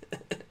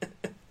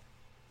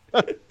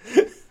 All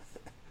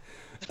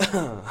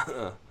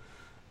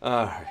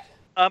right.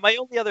 My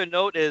only other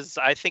note is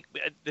I think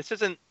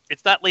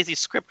it's not lazy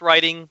script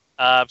writing,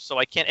 so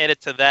I can't add it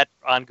to that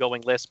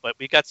ongoing list, but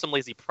we've got some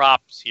lazy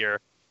props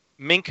here.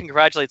 Ming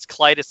congratulates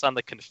Klytus on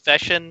the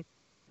confession.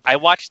 I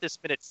watched this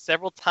minute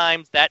several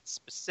times, that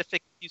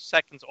specific few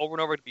seconds over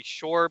and over to be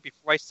sure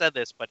before I said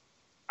this, but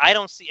I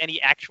don't see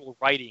any actual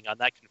writing on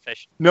that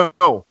confession.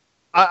 No,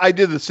 I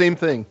did the same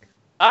thing.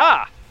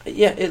 Ah!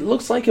 Yeah, it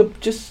looks like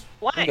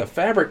like a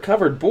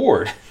fabric-covered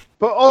board.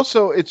 But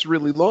also, it's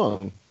really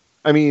long.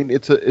 I mean,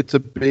 it's a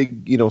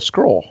big,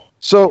 scroll.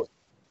 So,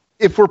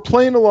 if we're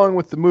playing along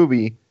with the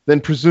movie,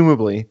 then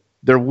presumably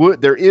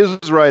there is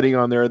writing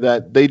on there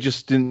that they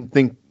just didn't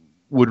think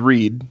would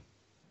read.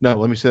 No,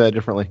 let me say that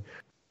differently.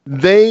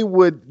 They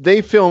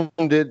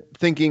filmed it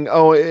thinking,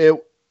 oh,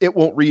 it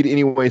won't read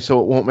anyway,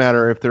 so it won't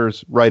matter if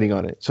there's writing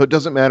on it. So it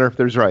doesn't matter if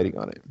there's writing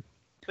on it.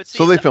 But see,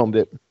 so they filmed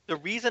it. The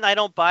reason I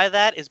don't buy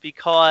that is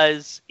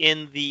because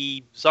in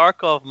the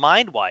Zarkov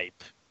Mind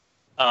Wipe,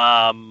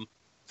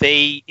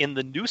 in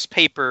the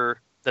newspaper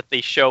that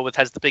they show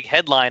has the big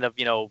headline of,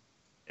 I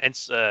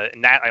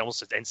almost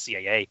said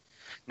NCAA,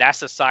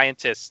 NASA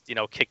scientists,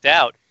 kicked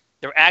out.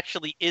 There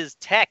actually is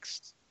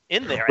text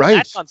in there.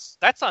 Right. And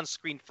that's on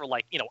screen for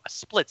a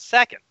split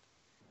second.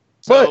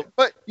 So,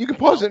 but you can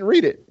pause it and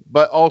read it.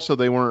 But also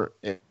they weren't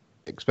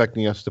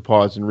expecting us to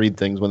pause and read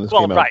things when this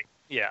came out. Right.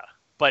 Yeah.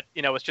 But,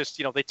 it's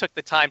just, they took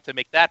the time to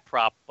make that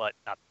prop, but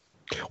not.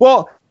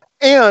 Well,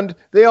 And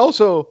they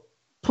also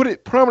put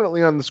it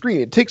prominently on the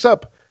screen. It takes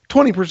up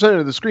 20%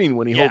 of the screen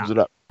when he holds it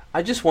up.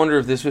 I just wonder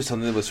if this was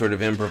something that was sort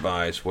of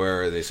improvised,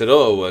 where they said,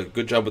 "Oh,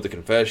 good job with the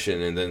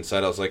confession," and then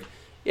Seidel's like,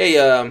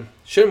 "Yeah,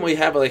 shouldn't we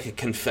have like a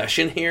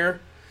confession here?"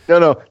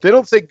 No, they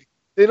don't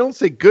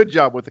say good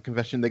job with the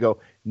confession. They go,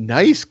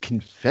 "Nice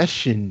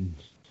confession."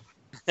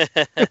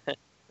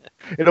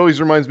 It always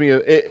reminds me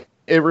of it.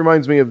 It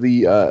reminds me of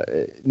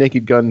the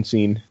Naked Gun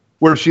scene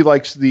where he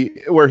likes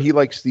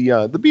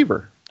the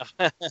beaver.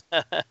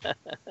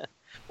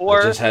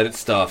 Or I just had it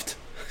stuffed.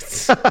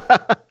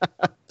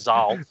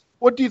 Zoll.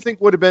 What do you think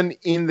would have been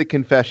in the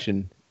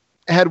confession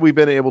had we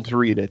been able to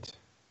read it?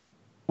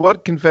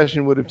 What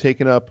confession would have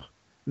taken up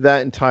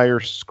that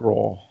entire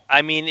scroll?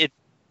 I mean,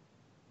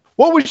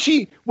 What was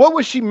she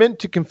meant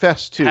to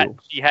confess to?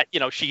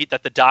 That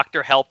the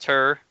doctor helped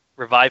her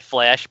revive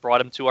Flash,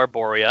 brought him to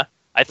Arborea.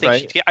 I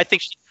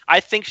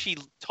think she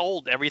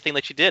told everything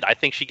that she did. I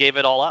think she gave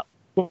it all up.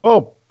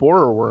 Oh,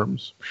 borer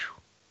worms.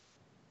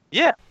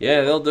 Yeah.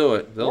 Yeah, they'll do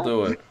it.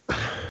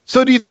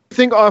 So do you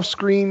think off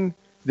screen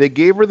they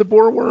gave her the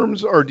borer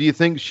worms, or do you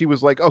think she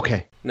was like,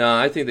 okay, No,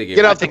 I think they gave.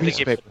 get out I the think they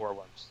piece of gave paper? the war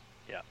worms.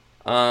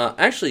 Yeah.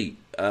 Actually,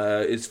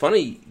 it's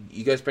funny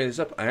you guys bring this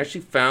up. I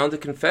actually found the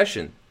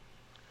confession.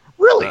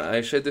 Really?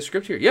 I shared the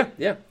script here.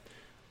 Yeah.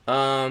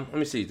 Let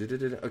me see.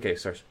 Okay,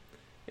 starts.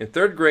 In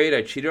 3rd grade,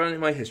 I cheated on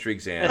my history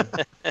exam.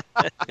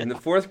 In the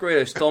 4th grade,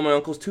 I stole my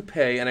uncle's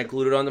toupee and I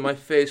glued it onto my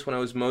face when I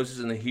was Moses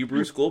in the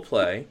Hebrew school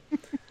play.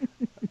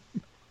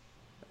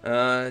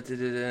 And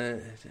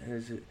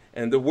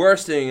the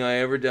worst thing I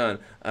ever done,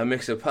 I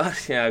mix a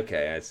pot. Yeah,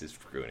 okay, that's just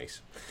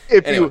Goonies.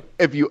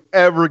 If you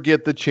ever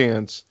get the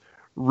chance,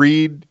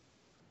 read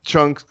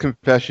Chunk's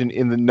confession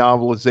in the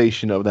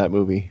novelization of that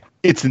movie.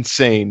 It's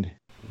insane.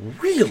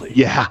 Really?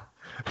 Yeah.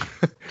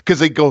 Because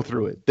they go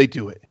through it. They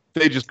do it.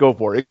 They just go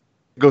for it.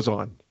 It goes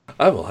on.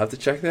 I will have to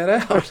check that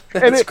out.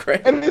 That's great.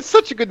 And it's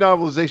such a good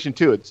novelization,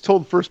 too. It's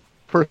told first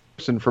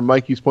person from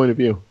Mikey's point of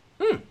view.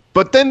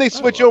 But then they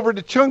switch over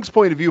to Chunk's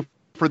point of view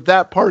for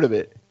that part of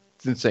it.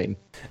 It's insane.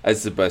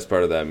 That's the best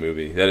part of that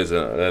movie. That is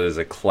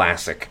a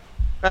classic.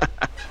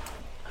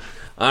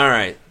 All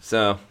right.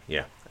 So,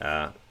 yeah.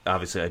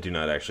 Obviously, I do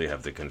not actually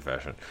have the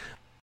confession.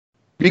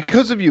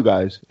 Because of you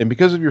guys and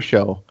because of your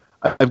show,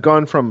 I've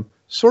gone from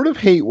sort of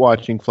hate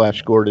watching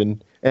Flash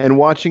Gordon and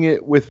watching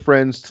it with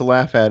friends to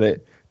laugh at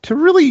it to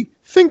really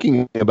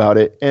thinking about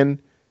it and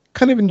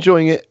kind of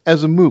enjoying it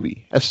as a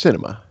movie, as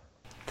cinema.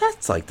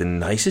 That's like the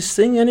nicest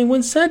thing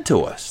anyone said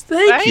to us.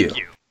 Thank you.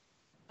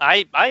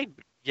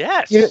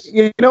 Yes.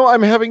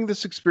 I'm having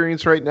this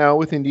experience right now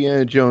with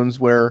Indiana Jones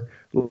where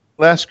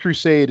Last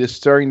Crusade is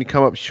starting to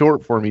come up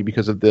short for me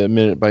because of the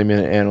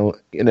minute-by-minute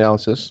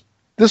analysis.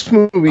 This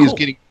movie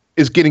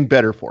is getting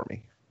better for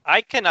me.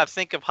 I cannot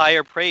think of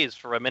higher praise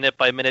for a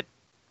minute-by-minute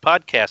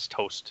podcast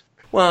host.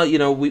 Well,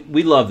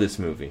 we love this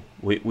movie.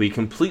 We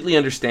completely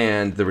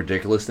understand the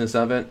ridiculousness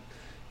of it,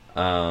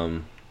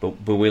 but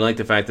we like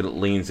the fact that it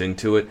leans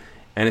into it.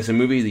 And it's a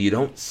movie that you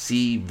don't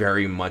see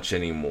very much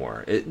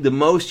anymore. The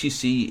most you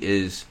see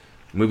is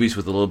movies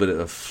with a little bit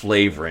of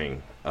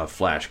flavoring of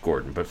Flash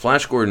Gordon. But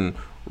Flash Gordon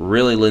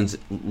really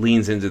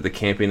leans into the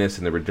campiness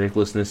and the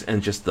ridiculousness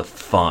and just the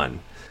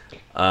fun.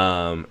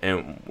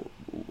 And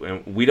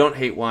we don't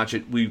hate watch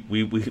it. We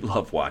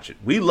love watch it.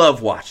 We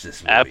love watch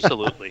this movie.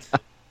 Absolutely.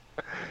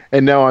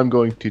 And now I'm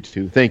going to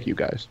too. Thank you,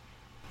 guys.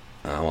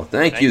 Well,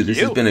 thank you. This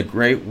has been a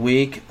great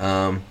week.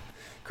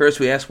 Curtis,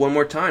 we ask one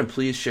more time.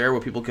 Please share where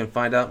people can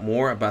find out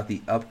more about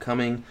the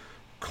upcoming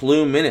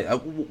Clue Minute.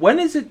 When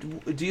is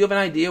it? Do you have an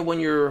idea when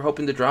you're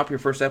hoping to drop your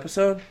first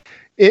episode?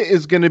 It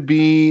is going to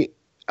be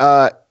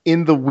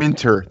in the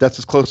winter. That's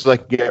as close as I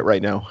can get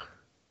right now.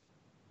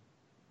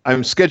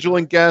 I'm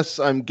scheduling guests.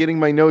 I'm getting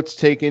my notes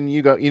taken.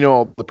 You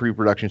all the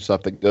pre-production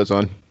stuff that goes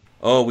on.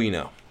 Oh, we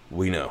know.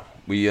 We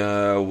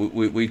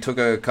took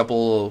a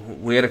couple.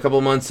 We had a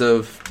couple months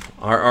of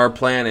our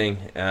planning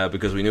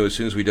because we knew as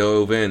soon as we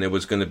dove in, it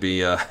was going to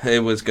be a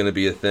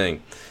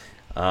thing.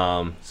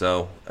 Yeah.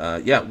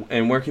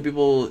 And where can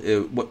people?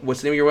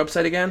 What's the name of your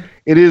website again?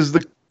 It is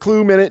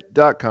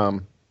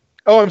theclueminute.com.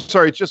 Oh, I'm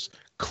sorry. It's just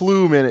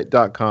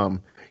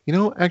clueminute.com.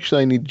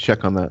 Actually, I need to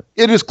check on that.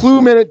 It is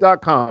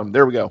clueminute.com.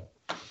 There we go.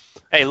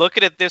 Hey, look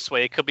at it this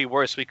way. It could be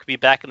worse. We could be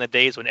back in the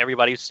days when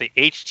everybody used to say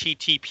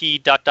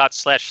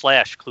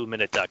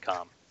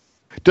http://clueminute.com.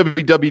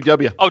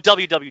 www. Oh,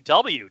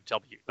 www.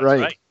 That's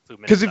right.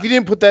 Because if you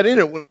didn't put that in,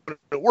 it wouldn't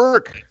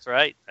work. That's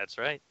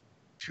right.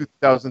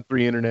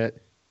 2003 internet.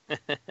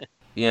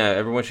 Yeah,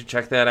 everyone should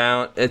check that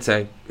out. It's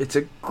a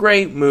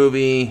great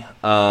movie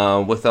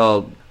with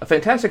a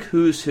fantastic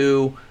who's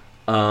who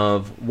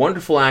of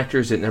wonderful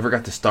actors that never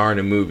got to star in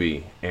a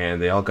movie,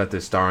 and they all got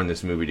to star in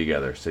this movie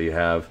together. So you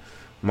have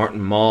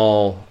Martin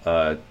Mull,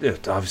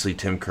 obviously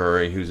Tim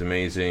Curry, who's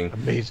amazing.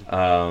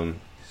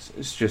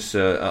 It's just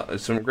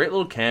some great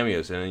little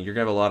cameos, and you're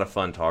going to have a lot of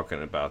fun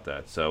talking about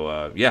that.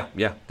 So, yeah,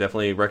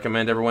 definitely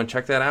recommend everyone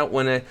check that out.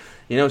 When it's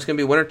going to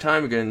be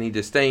wintertime, you're going to need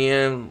to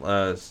stay in,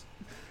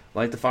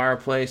 light the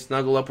fireplace,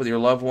 snuggle up with your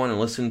loved one, and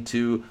listen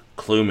to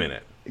Clue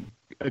Minute.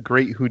 A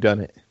great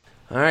whodunit.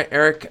 All right,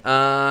 Eric,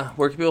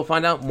 where can people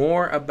find out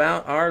more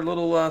about our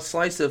little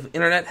slice of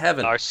internet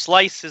heaven? Our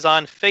slice is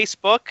on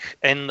Facebook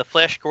and the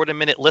Flash Gordon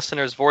Minute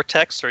Listeners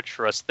Vortex. Search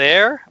for us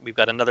there. We've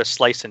got another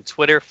slice in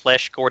Twitter,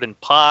 Flash Gordon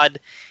Pod,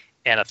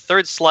 and a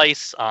third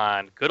slice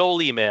on good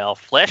old email,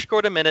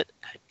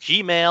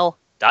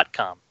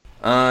 flashgordonminute@gmail.com.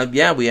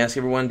 Yeah, we ask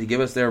everyone to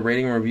give us their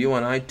rating and review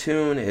on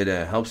iTunes.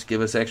 It helps give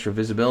us extra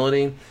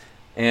visibility.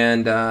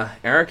 And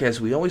Eric, as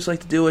we always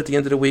like to do at the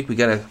end of the week, we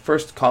got to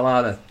first call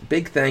out a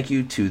big thank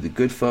you to the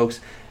good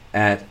folks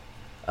at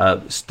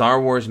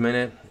Star Wars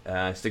Minute.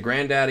 It's the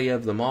granddaddy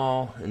of them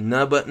all.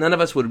 None of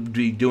us would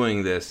be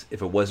doing this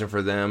if it wasn't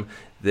for them.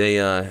 They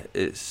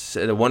it's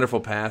a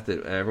wonderful path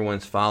that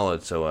everyone's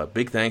followed. So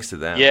big thanks to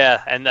them.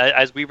 Yeah, and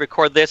as we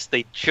record this,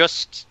 they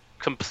just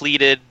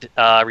completed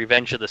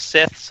Revenge of the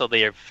Sith, so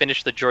they have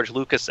finished the George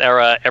Lucas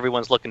era.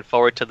 Everyone's looking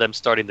forward to them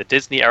starting the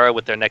Disney era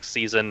with their next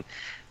season.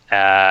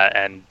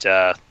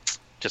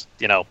 Just,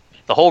 the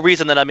whole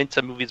reason that I'm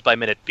into Movies by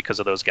Minute because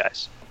of those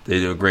guys. They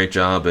do a great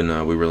job,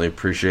 and we really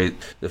appreciate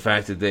the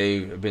fact that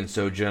they've been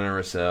so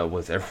generous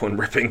with everyone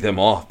ripping them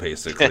off,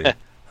 basically.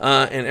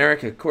 And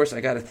Eric, of course,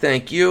 I got to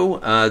thank you.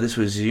 This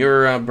was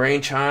your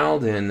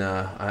brainchild, and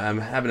I'm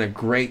having a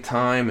great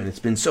time, and it's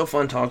been so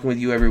fun talking with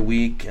you every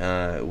week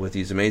with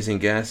these amazing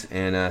guests,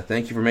 and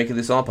thank you for making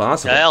this all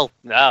possible. Well,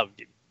 no,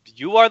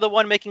 you are the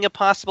one making it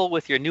possible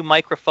with your new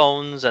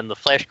microphones and the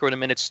Flash Gordon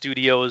Minute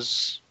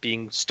studios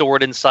being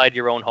stored inside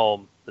your own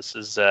home. This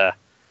is, I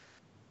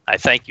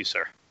thank you,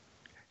 sir.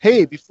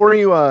 Hey, before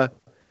you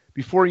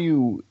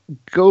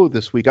go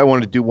this week, I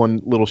wanted to do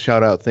one little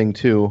shout out thing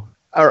too,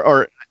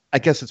 or I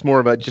guess it's more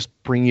about just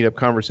bringing it up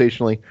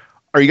conversationally.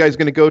 Are you guys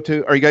going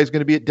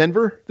to be at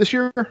Denver this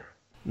year?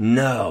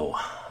 No,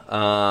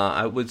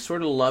 I would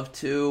sort of love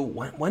to.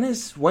 When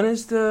is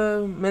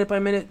the Minute by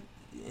Minute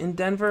in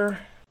Denver?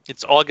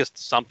 It's August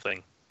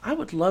something. I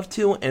would love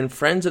to, and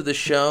friends of the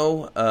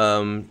show,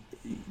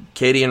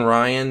 Katie and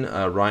Ryan.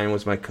 Ryan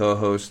was my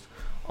co-host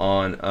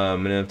on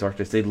Minute of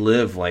Darkness. They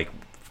live like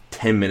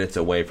 10 minutes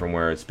away from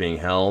where it's being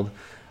held.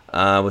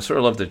 Would sort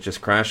of love to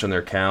just crash on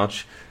their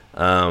couch,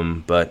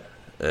 but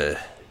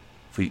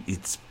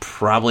it's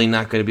probably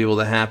not going to be able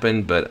to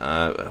happen. But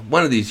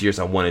one of these years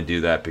I want to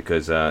do that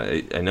because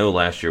I know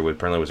last year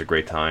apparently was a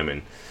great time,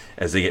 and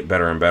as they get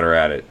better and better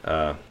at it,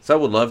 so I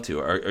would love to.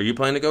 Are you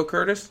planning to go,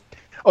 Curtis?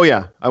 Oh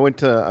yeah, I went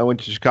to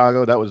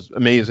Chicago. That was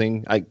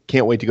amazing. I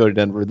can't wait to go to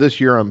Denver.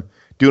 This year I'm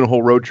doing a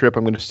whole road trip.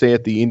 I'm going to stay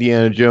at the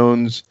Indiana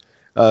Jones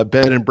bed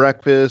and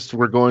breakfast.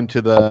 We're going to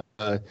the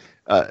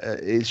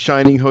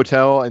Shining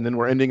Hotel, and then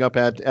we're ending up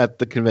at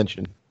the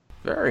convention.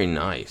 Very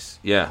nice.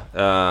 Yeah.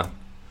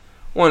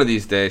 One of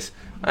these days.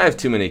 I have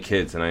too many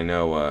kids, and I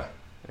know,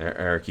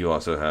 Eric, you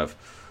also have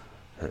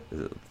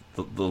the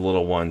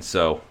little one,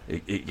 so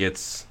it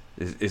gets...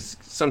 It's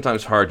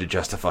sometimes hard to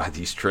justify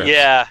these trips.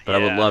 Yeah, but I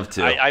would love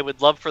to. I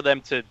would love for them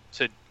to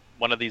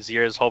one of these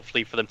years,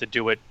 hopefully for them to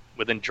do it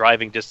within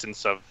driving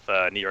distance of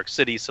New York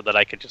City so that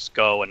I could just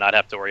go and not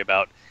have to worry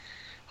about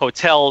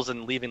hotels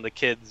and leaving the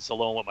kids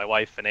alone with my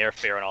wife and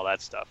airfare and all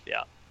that stuff.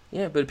 Yeah.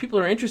 Yeah, but if people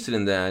are interested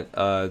in that,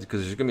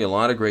 because there's going to be a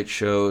lot of great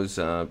shows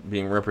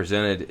being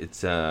represented.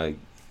 It's go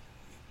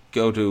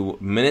to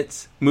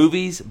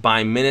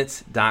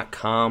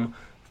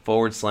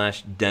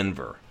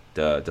moviesbyminutes.com/Denver.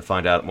 To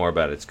find out more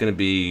about it. It's going to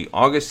be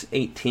August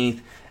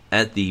 18th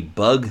at the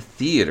Bug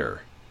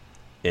Theater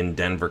in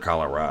Denver,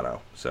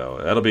 Colorado. So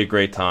that'll be a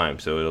great time.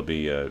 So it'll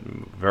be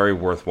very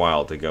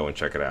worthwhile to go and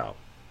check it out.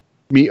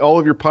 Meet all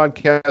of your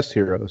podcast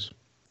heroes.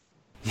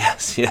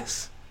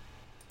 Yes.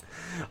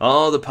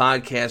 All the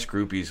podcast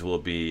groupies will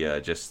be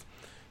just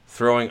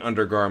throwing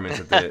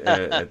undergarments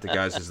at the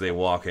guys as they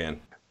walk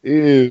in.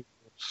 Ew.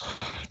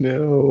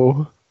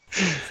 No.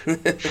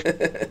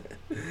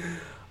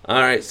 All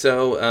right,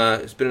 so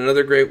it's been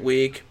another great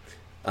week,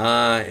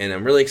 and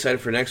I'm really excited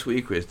for next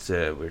week. We're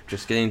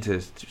just getting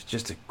to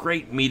just a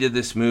great meat of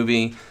this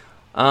movie,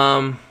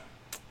 but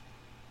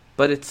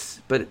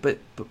it's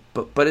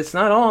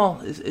not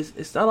all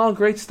it's not all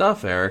great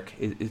stuff, Eric.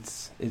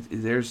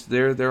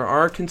 There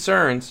are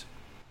concerns.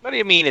 What do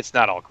you mean it's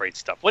not all great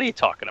stuff? What are you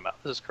talking about?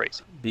 This is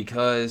crazy.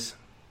 Because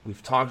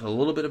we've talked a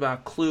little bit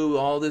about Clue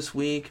all this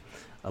week.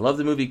 I love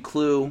the movie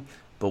Clue.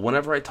 But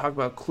whenever I talk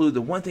about Clue, the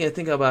one thing I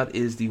think about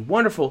is the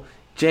wonderful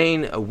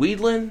Jane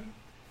Wiedlin.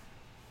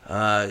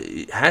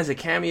 Has a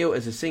cameo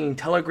as a singing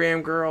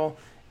telegram girl.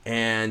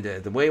 And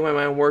the way my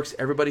mind works,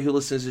 everybody who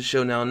listens to this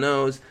show now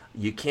knows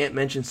you can't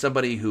mention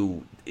somebody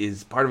who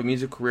is part of a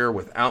music career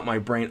without my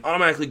brain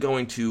automatically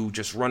going to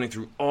just running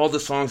through all the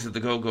songs of the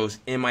Go-Go's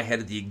in my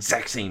head at the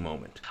exact same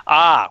moment.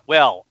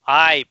 Well,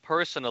 I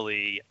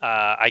personally,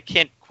 I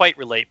can't quite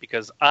relate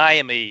because I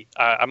am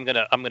I'm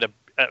gonna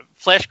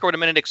Flash Gordon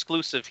Minute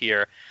exclusive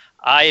here.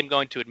 I am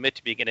going to admit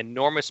to being an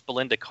enormous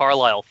Belinda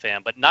Carlisle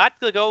fan, but not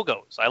the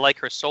Go-Go's. I like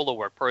her solo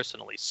work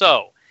personally.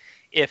 So,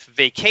 if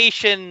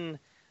Vacation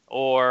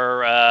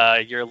or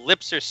Your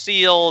Lips Are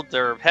Sealed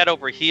or Head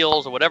Over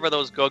Heels or whatever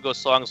those Go-Go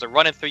songs are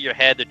running through your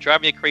head, they're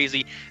driving you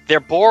crazy, they're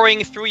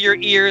boring through your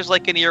ears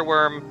like an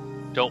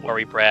earworm, don't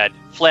worry, Brad.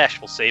 Flash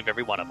will save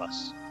every one of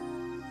us.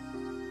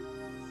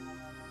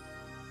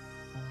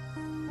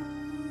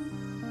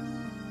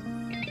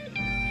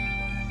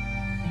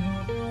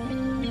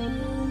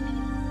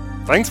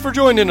 Thanks for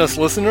joining us,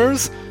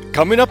 listeners.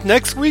 Coming up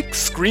next week,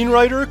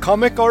 screenwriter,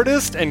 comic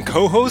artist, and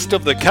co-host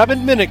of the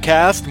Cabin Minute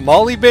Cast,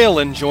 Molly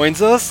Balin,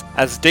 joins us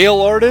as Dale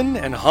Arden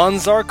and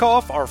Hans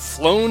Zarkov are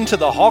flown to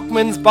the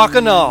Hawkman's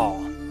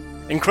Bacchanal.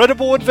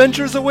 Incredible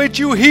adventures await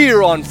you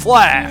here on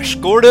Flash,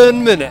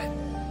 Gordon Minute.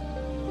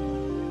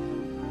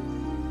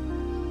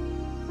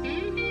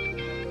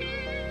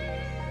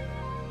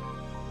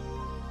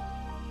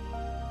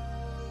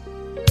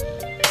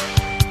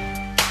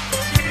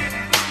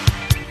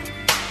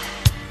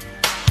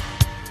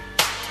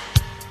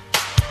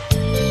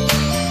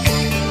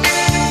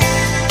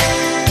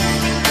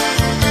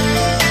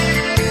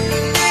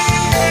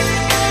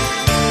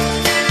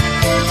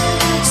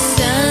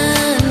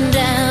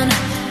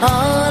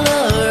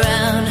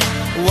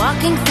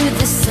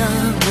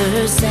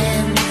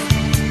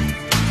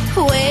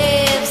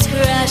 Waves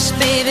crash,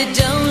 baby,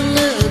 don't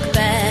look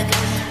back.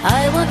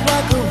 I won't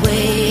walk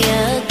away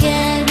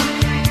again.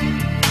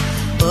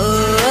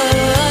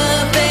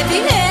 Oh,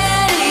 baby,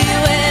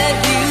 anywhere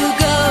you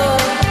go,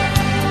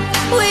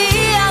 we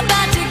are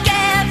bound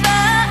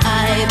together.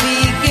 I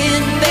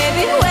begin,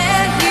 baby,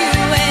 where you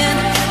end.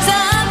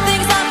 Some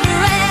things are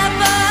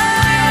forever.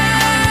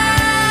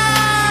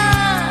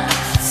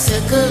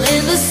 Circle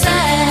in the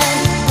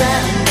sand,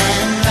 round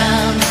and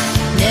round,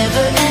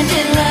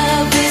 never-ending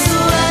love is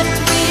what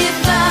we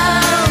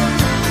found.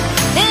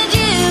 And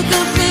you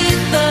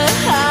complete the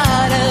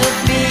heart of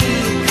me.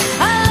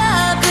 Our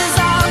love is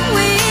all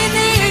we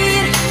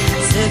need.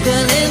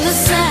 Circle in the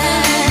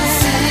sand,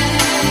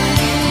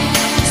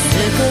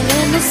 circle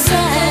in the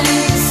sand.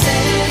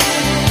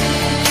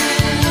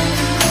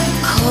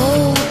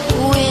 Cold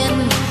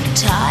wind,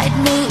 tide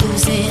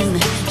moves in,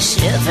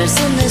 shivers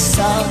in the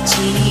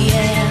salty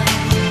air.